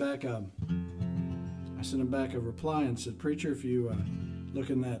sent him back a reply and said, "Preacher, if you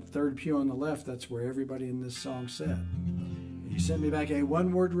look in that third pew on the left, that's where everybody in this song sat." He sent me back a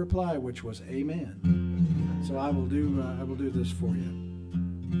one-word reply, which was "Amen." So I will do this for you.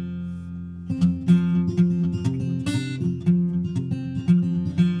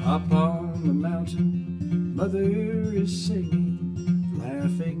 Up on the mountain, Mother is singing,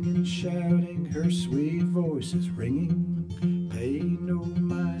 laughing and shouting, her sweet voice is ringing. Pay no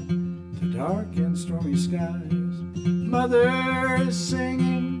mind to dark and stormy skies. Mother is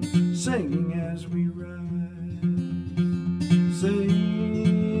singing, singing as we rise.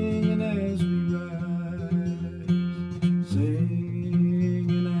 Singing as we rise,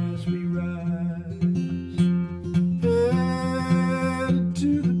 singing as we rise, headed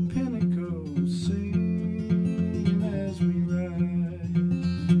to the pinnacle, singing as we rise.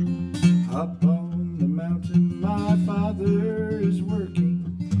 Up on the mountain, my Father is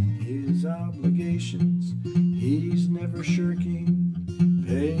working his obligations, he's never shirking.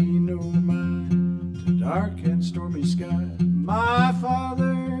 Pay no mind to dark and stormy skies. My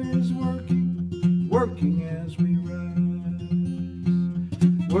Father is working as we rise,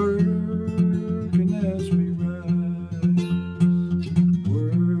 working as we rise,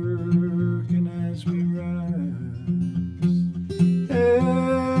 working as we rise,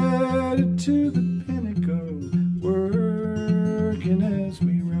 headed to the pinnacle, working as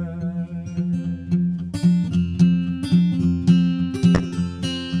we rise.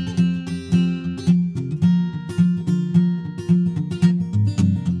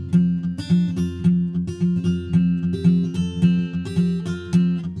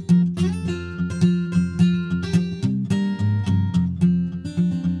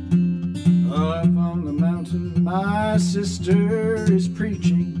 Sister is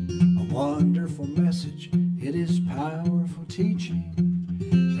preaching a wonderful message. It is powerful teaching.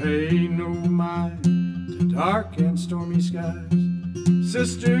 Pay no mind to dark and stormy skies.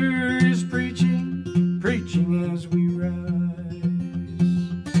 Sister is preaching, preaching as we rise,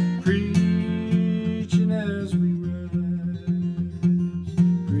 preaching as we rise,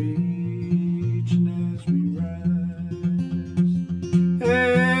 preaching as we rise,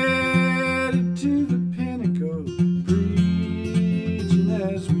 headed to the pinnacle,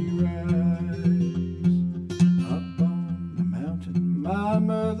 as we rise. Up on the mountain, my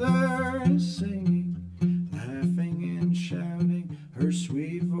mother is singing, laughing and shouting, her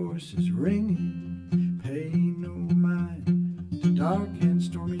sweet voice is ringing. Pay no mind to dark and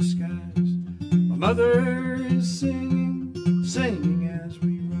stormy skies. My mother is singing, singing as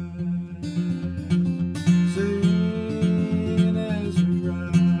we rise, singing as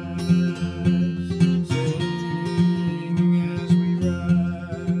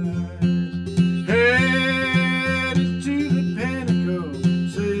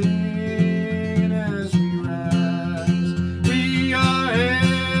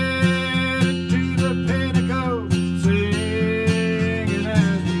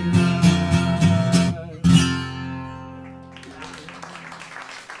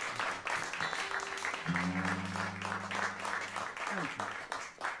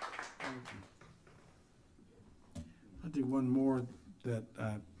do one more that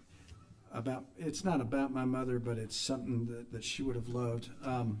about. It's not about my mother, but it's something that she would have loved.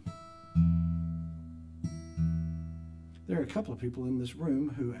 There are a couple of people in this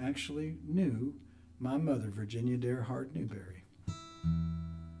room who actually knew my mother, Virginia Dare Hard Newberry.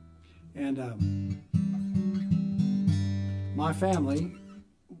 And my family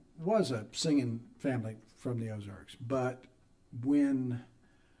was a singing family from the Ozarks, but when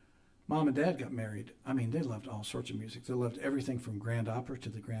Mom and Dad got married, I mean, they loved all sorts of music. They loved everything from Grand Opera to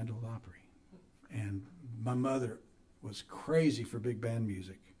the Grand Ole Opry. And my mother was crazy for big band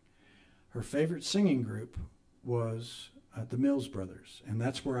music. Her favorite singing group was the Mills Brothers, and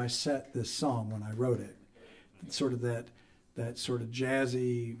that's where I set this song when I wrote it. It's sort of that sort of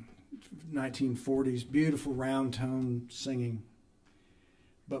jazzy 1940s, beautiful round tone singing.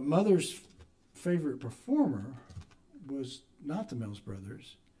 But Mother's favorite performer was not the Mills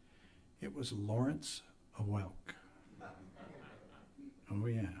Brothers. It was Lawrence O'Welk. Oh,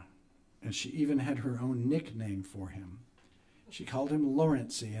 yeah. And she even had her own nickname for him. She called him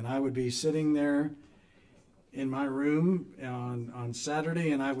Lawrencey, and I would be sitting there in my room on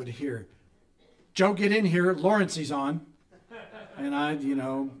Saturday, and I would hear, "Joe, get in here, Lawrencey's on." And I'd,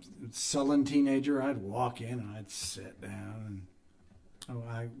 sullen teenager, I'd walk in and I'd sit down, and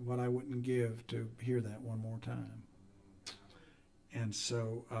what I wouldn't give to hear that one more time. And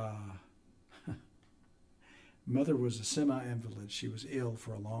so Mother was a semi-invalid. She was ill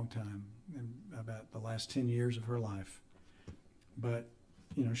for a long time, in about the last 10 years of her life. But,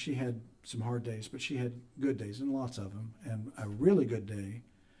 she had some hard days, but she had good days, and lots of them. And a really good day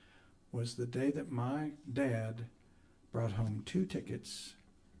was the day that my dad brought home 2 tickets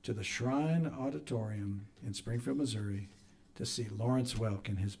to the Shrine Auditorium in Springfield, Missouri, to see Lawrence Welk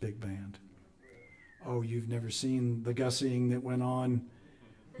and his big band. Oh, you've never seen the gussying that went on.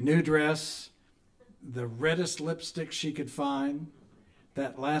 New dress, the reddest lipstick she could find.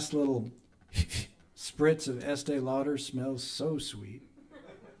 That last little spritz of Estee Lauder smells so sweet.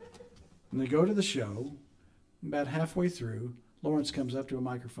 And they go to the show. About halfway through, Lawrence comes up to a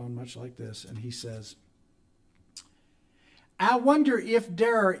microphone much like this, and he says, "I wonder if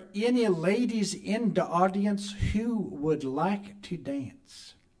there are any ladies in the audience who would like to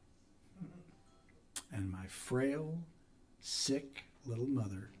dance." And my frail, sick little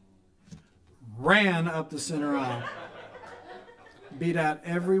mother ran up the center aisle, beat out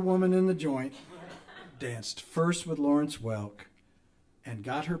every woman in the joint, danced first with Lawrence Welk, and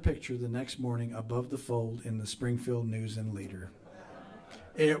got her picture the next morning above the fold in the Springfield News and Leader.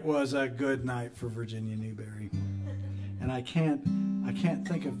 It was a good night for Virginia Newberry. And I can't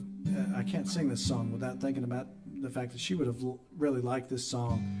sing this song without thinking about the fact that she would have really liked this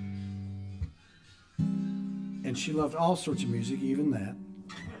song. And she loved all sorts of music, even that.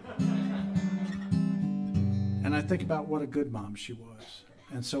 And I think about what a good mom she was.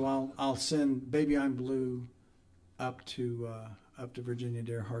 And so I'll send "Baby I'm Blue" up to Virginia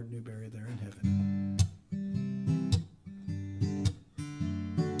Dare Hard Newberry there in heaven.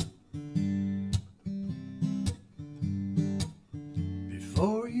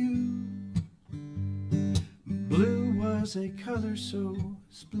 Before you, blue was a color so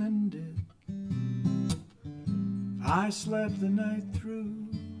splendid. I slept the night through.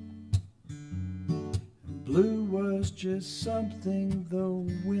 Blue was just something the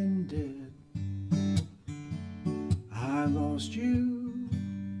wind did. I lost you.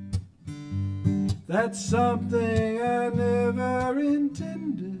 That's something I never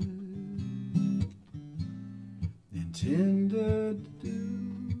intended to do.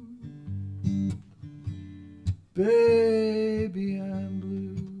 Baby, I'm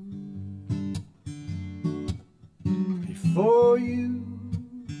blue. Before you,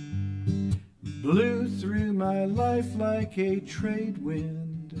 blew through my life like a trade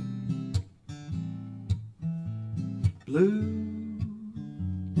wind. Blue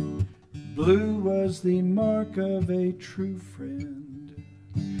was the mark of a true friend.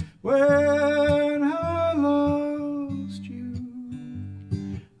 When I lost you,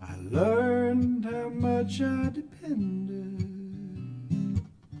 I learned how much I depended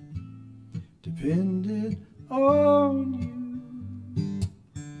on you.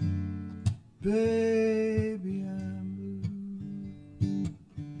 Baby, I'm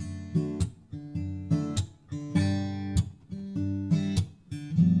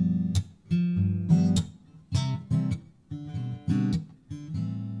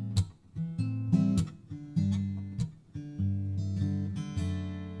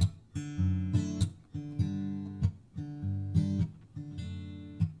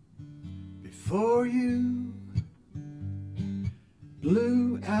before you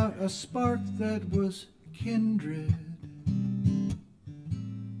blew out a spark that was kindred.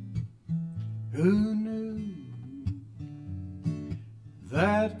 Who knew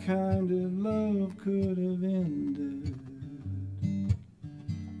that kind of love could have ended?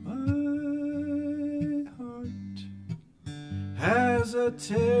 My heart has a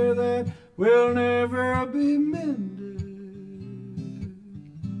tear that will never be mended,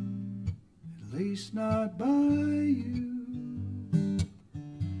 at least not by you.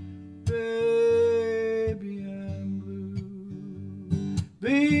 Baby, I'm blue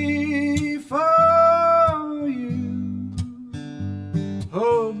before you.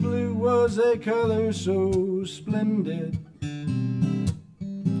 Oh, blue was a color so splendid,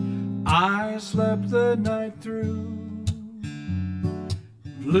 I slept the night through.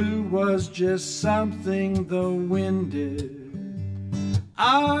 Blue was just something the wind did.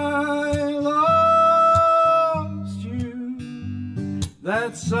 I lost you.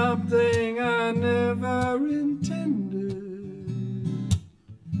 That's something I never intended,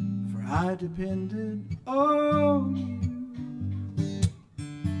 for I depended on you.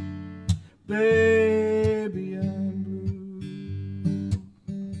 Baby, I'm blue.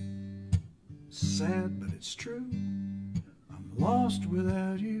 Sad, but it's true. I'm lost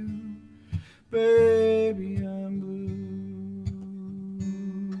without you. Baby, I'm blue.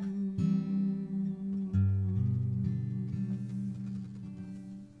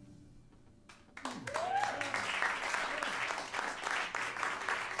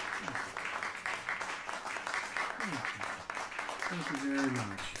 Thank you very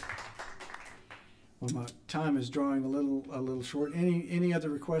much. Well, my time is drawing a little short. Any other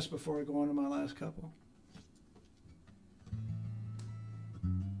requests before I go on to my last couple?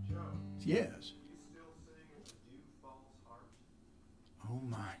 Joe, Yes. you still sing "You False Heart"? Oh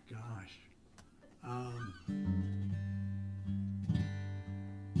my gosh.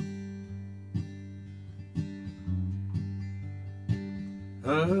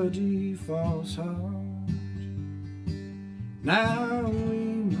 A G false heart, now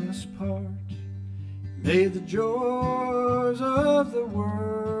we must part. May the joys of the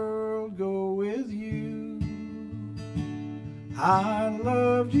world go with you. I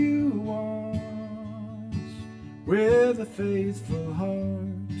loved you once with a faithful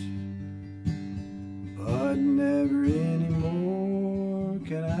heart, but never anymore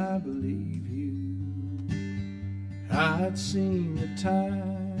can I believe you. I'd seen the time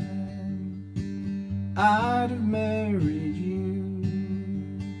I'd have married you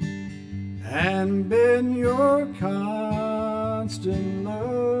and been your constant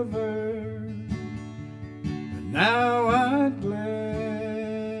lover, but now I'd gladly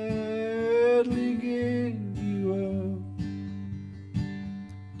give you up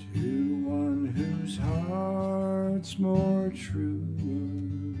to one whose heart's more true.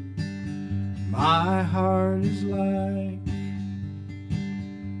 My heart is like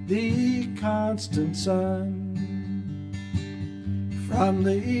the constant sun, from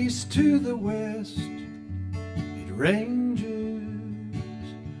the east to the west it ranges,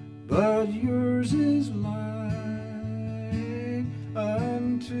 but yours is like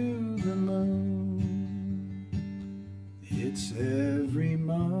unto the moon. It's every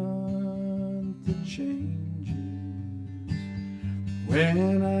month that changes.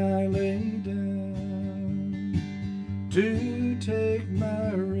 When I lay down to take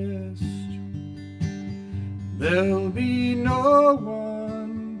my rest, there'll be no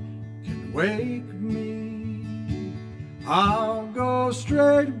one can wake me. I'll go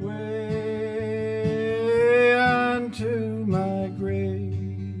straightway unto my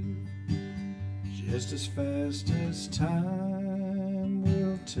grave, just as fast as time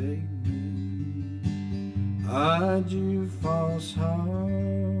will take me. Adieu, false heart,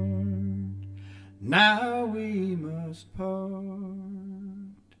 now we must part.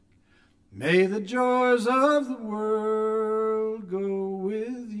 May the joys of the world go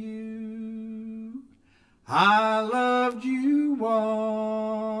with you. I loved you once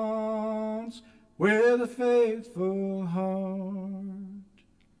with a faithful heart,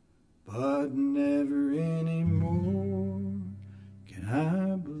 but never anymore can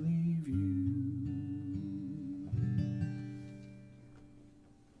I believe you.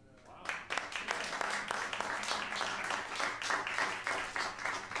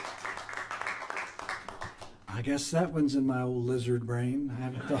 I guess that one's in my old lizard brain. I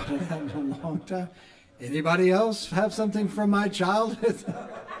haven't thought of that in a long time. Anybody else have something from my childhood?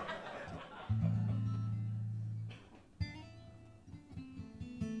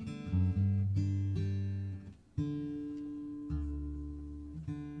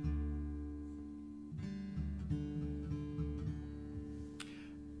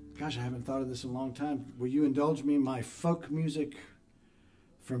 Gosh, I haven't thought of this in a long time. Will you indulge me in my folk music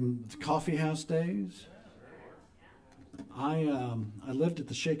from the coffee house days. I lived at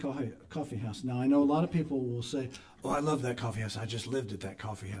the Shea Coffee House. Now, I know a lot of people will say, oh, I love that coffee house. I just lived at that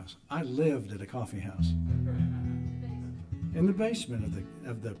coffee house. I lived at a coffee house. In the basement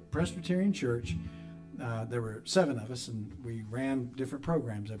of the Presbyterian Church. There were 7 of us, and we ran different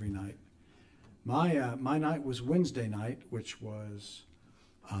programs every night. My night was Wednesday night, which was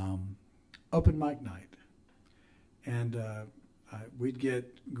open mic night. And we'd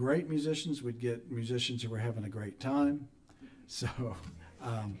get great musicians. We'd get musicians who were having a great time. So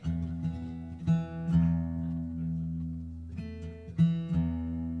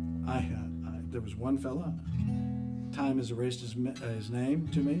there was one fella, time has erased his name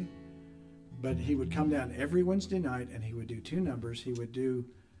to me, but he would come down every Wednesday night and he would do 2 numbers. He would do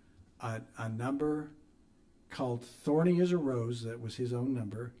a number called Thorny as a Rose, that was his own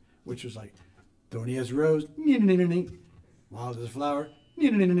number, which was like, thorny as a rose, wild as a flower,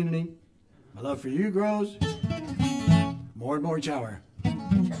 my love for you grows more and more each hour.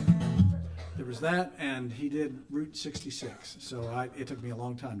 There was that, and he did Route 66. So it took me a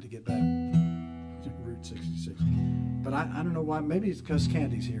long time to get back to Route 66. But I don't know why. Maybe it's because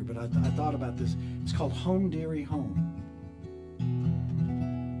Candy's here, but I thought about this. It's called Home Dearie Home.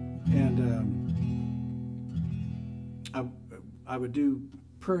 And I would do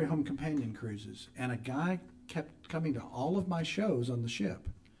Prairie Home Companion cruises, and a guy kept coming to all of my shows on the ship.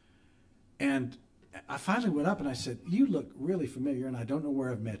 And I finally went up and I said, you look really familiar, and I don't know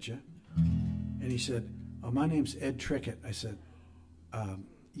where I've met you. And he said, oh, my name's Ed Trickett. I said,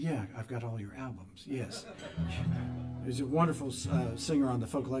 yeah, I've got all your albums, yes. He's a wonderful singer on the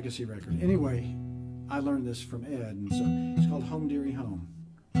Folk Legacy record. Anyway, I learned this from Ed, and so it's called Home Dearie Home.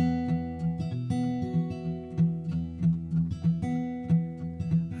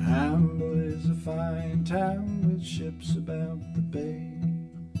 Amble is a fine town with ships about the bay.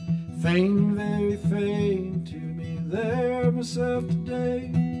 Fain, very fain to be there myself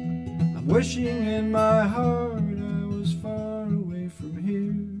today. I'm wishing in my heart I was far away from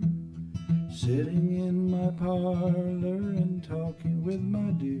here, sitting in my parlor and talking with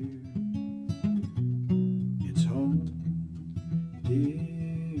my dear. It's home,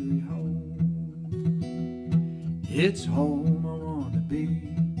 dearie home. It's home I want to be.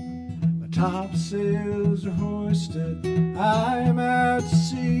 My topsails are hoisted, I'm out to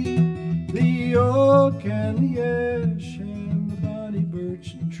sea. The oak and the ash and the bonny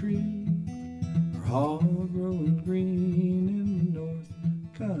birch and tree are all growing green in the north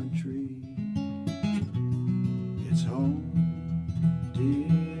country. It's home,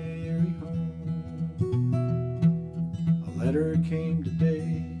 dearie home. A letter came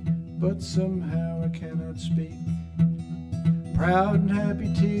today, but somehow I cannot speak. Proud and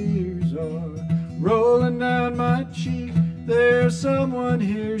happy tears are rolling down my cheek. There's someone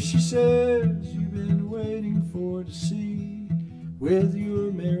here, she says, you've been waiting for to see, with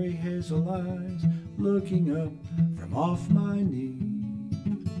your merry hazel eyes looking up from off my knee.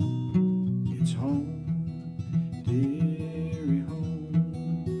 It's home, dearie home.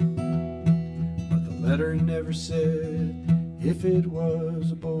 But the letter never said if it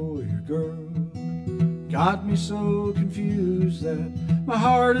was a boy or girl. Got me so confused that my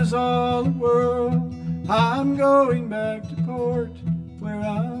heart is all a whirl. I'm going back to port, where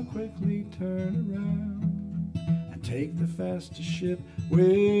I'll quickly turn around and take the fastest ship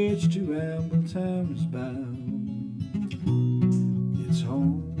which to Ambletown is bound. It's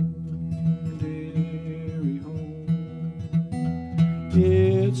home, dearie home.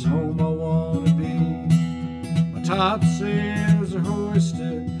 It's home I want to be. My topsails are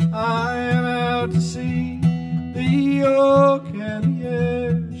hoisted, I am out to sea. The oak and the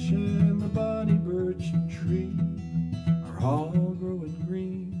ash and the bonny birch and tree are all growing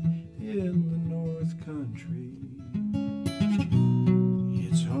green in the north country.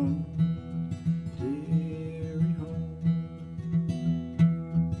 It's home, dearie home.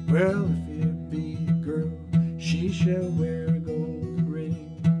 Well, if it be a girl, she shall wear a gold ring.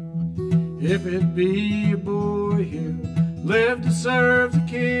 If it be a boy, he'll live to serve the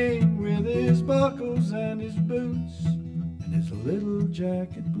king, with his buckles and his boots and his little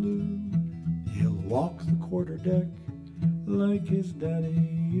jacket blue. He'll walk the quarterdeck like his daddy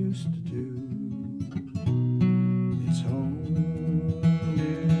used to do. It's home,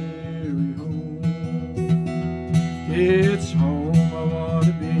 dearie home. It's home I want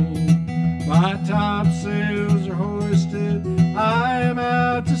to be. My topsails are hoisted, I am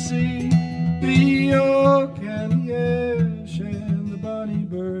out to sea. The oak and the ash and the bonny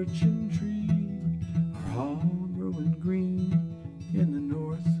birch and tree are all growing green in the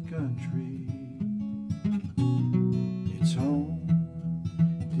north country. It's home,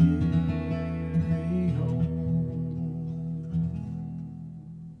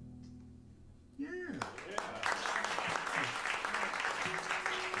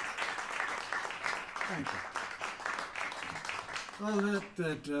 Thank you. Well,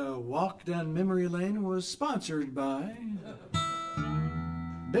 that walk down memory lane was sponsored by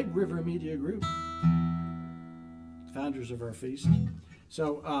Big River Media Group, founders of our feast.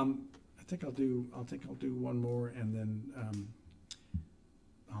 So I think I'll do one more, and then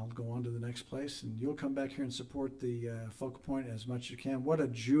I'll go on to the next place, and you'll come back here and support the Focal Point as much as you can. What a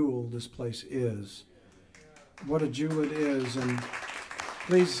jewel this place is! What a jewel it is! And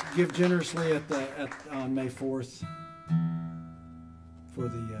please give generously on May 4th for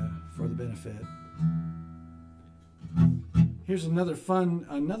the benefit. Here's another fun.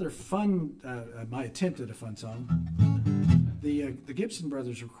 My attempt at a fun song. The Gibson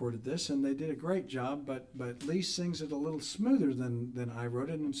Brothers recorded this, and they did a great job. But Lee sings it a little smoother than I wrote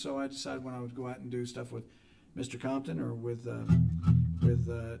it, and so I decided when I would go out and do stuff with Mr. Compton or with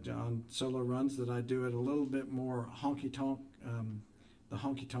on solo runs that I'd do it a little bit more honky tonk, the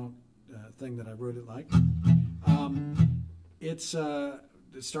honky tonk thing that I wrote it like. It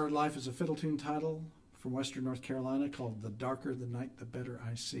started life as a fiddle tune title from Western North Carolina called "The Darker the Night, the Better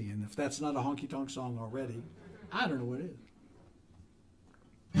I See." And if that's not a honky tonk song already, I don't know what is.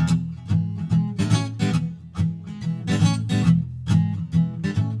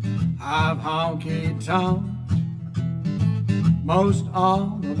 I've honky-tonked most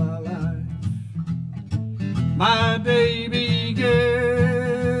all of my life. My day begins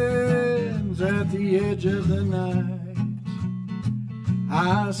at the edge of the night.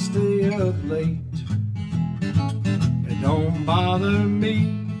 I stay up late. It don't bother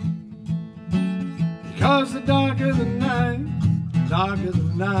me, because the darker the night,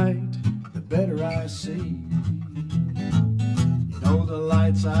 the better I see. You know the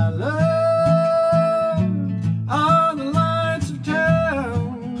lights I love are the lights of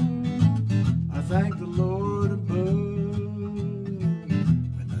town. I thank the Lord above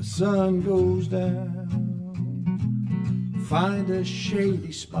when the sun goes down. Find a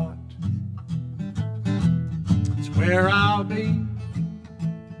shady spot, it's where I'll be,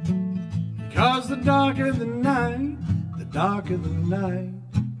 because the darker the night, the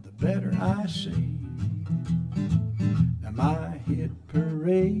better I see. Now my hit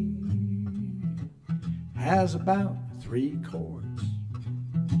parade has about 3 chords,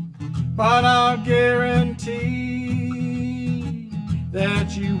 but I'll guarantee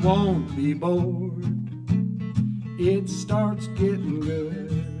that you won't be bored. It starts getting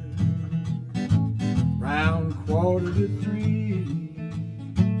good round 2:45.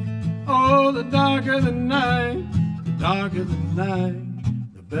 Oh, the darker the night,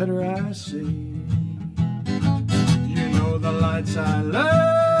 the better I see. You know the lights I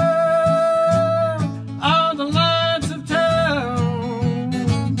love are the lights of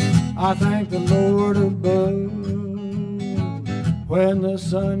town. I thank the Lord above when the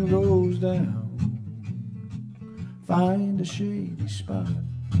sun goes down. Find a shady spot,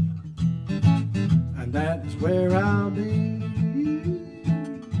 and that's where I'll be.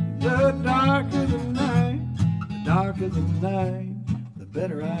 The darker the night, the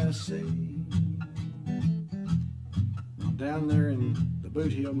better I see. Down there in the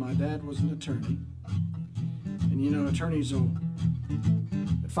Boot Heel, my dad was an attorney. And you know, attorneys will,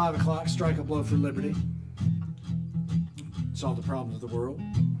 at 5 o'clock, strike a blow for liberty, solve the problems of the world.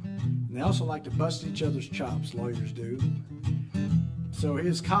 And they also like to bust each other's chops, lawyers do. So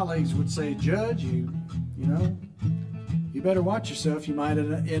his colleagues would say, "Judge, you know, you better watch yourself. You might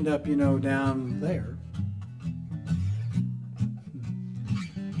end up, down there."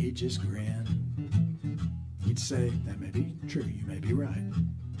 He'd just grin. He'd say, "That may be true. You may be right.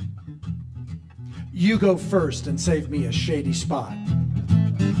 You go first and save me a shady spot."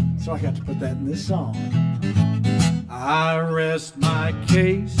 So I got to put that in this song. I rest my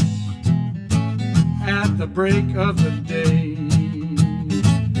case at the break of the day.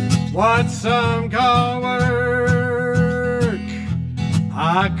 What some call work,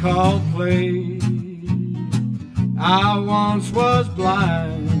 I call play. I once was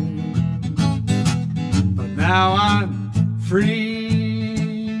blind, but now I'm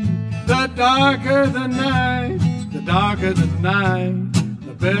free. The darker the night, the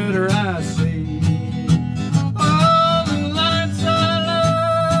better I see.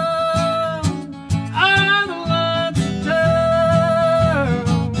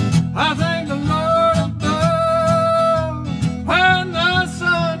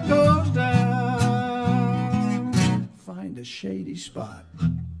 Shady spot,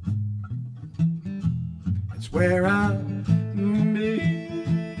 it's where I'll be.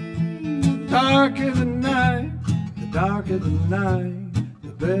 Darker the night,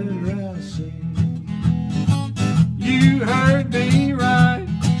 the better I see. You heard me right,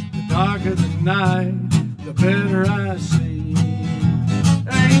 the darker the night, better I see.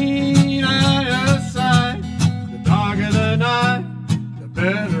 Ain't I a sight? The darker the night, the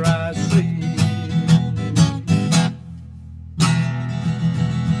better I see.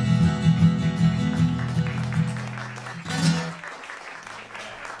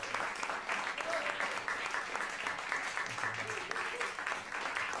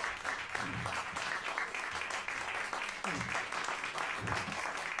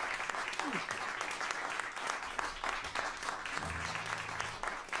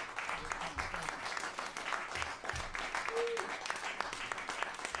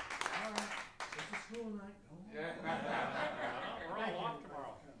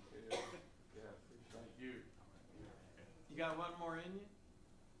 You got one more in you?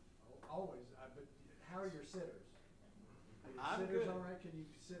 Always. But how are your sitters? Are your I'm sitters good. all right? Can you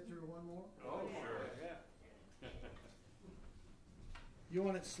sit through one more? Oh, sure. Yeah. You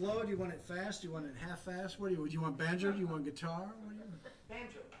want it slow? Do you want it fast? Do you want it half fast? What do you want? Banjo? Do you want guitar? What do you want?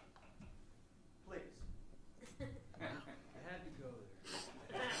 Banjo. Please. I had to go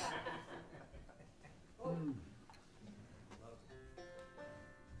there.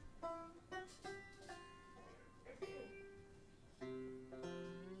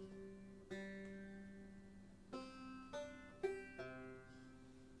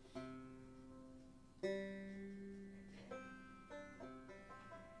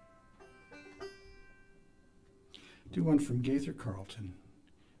 Do one from Gaither Carlton.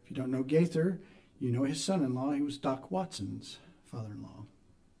 If you don't know Gaither, you know his son-in-law. He was Doc Watson's father-in-law.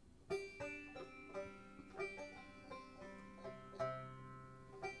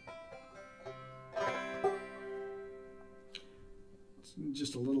 It's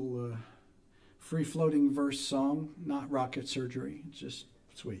just a little free-floating verse song, not rocket surgery. It's just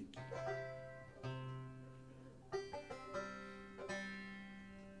sweet.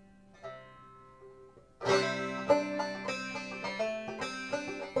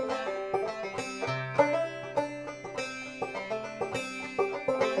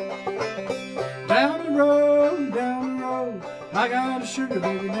 Down the road, I got a sugar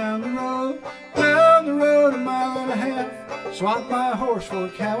baby down the road a mile and a half. Swap my horse for a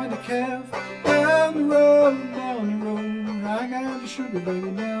cow and a calf. Down the road, I got a sugar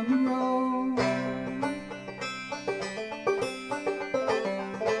baby down the road.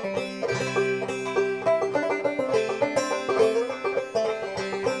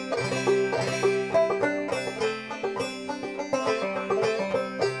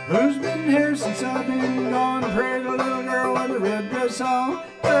 Who's been here since I've been gone? Prairie, the little girl with the red dress on.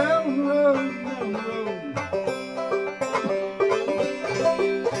 Down the road, down the road.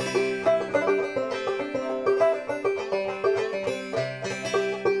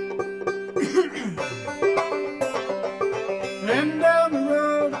 And down the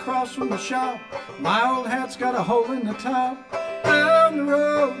road, across from the shop, my old hat's got a hole in the top. Down the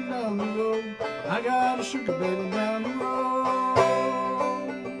road, I got a sugar baby down the road.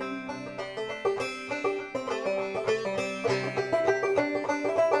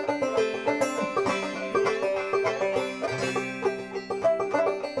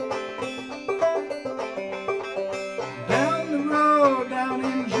 Down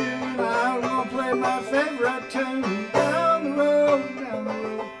in June, I'm gonna play my favorite tune. Down the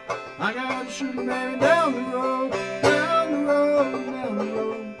road, I got a sugar baby down the road.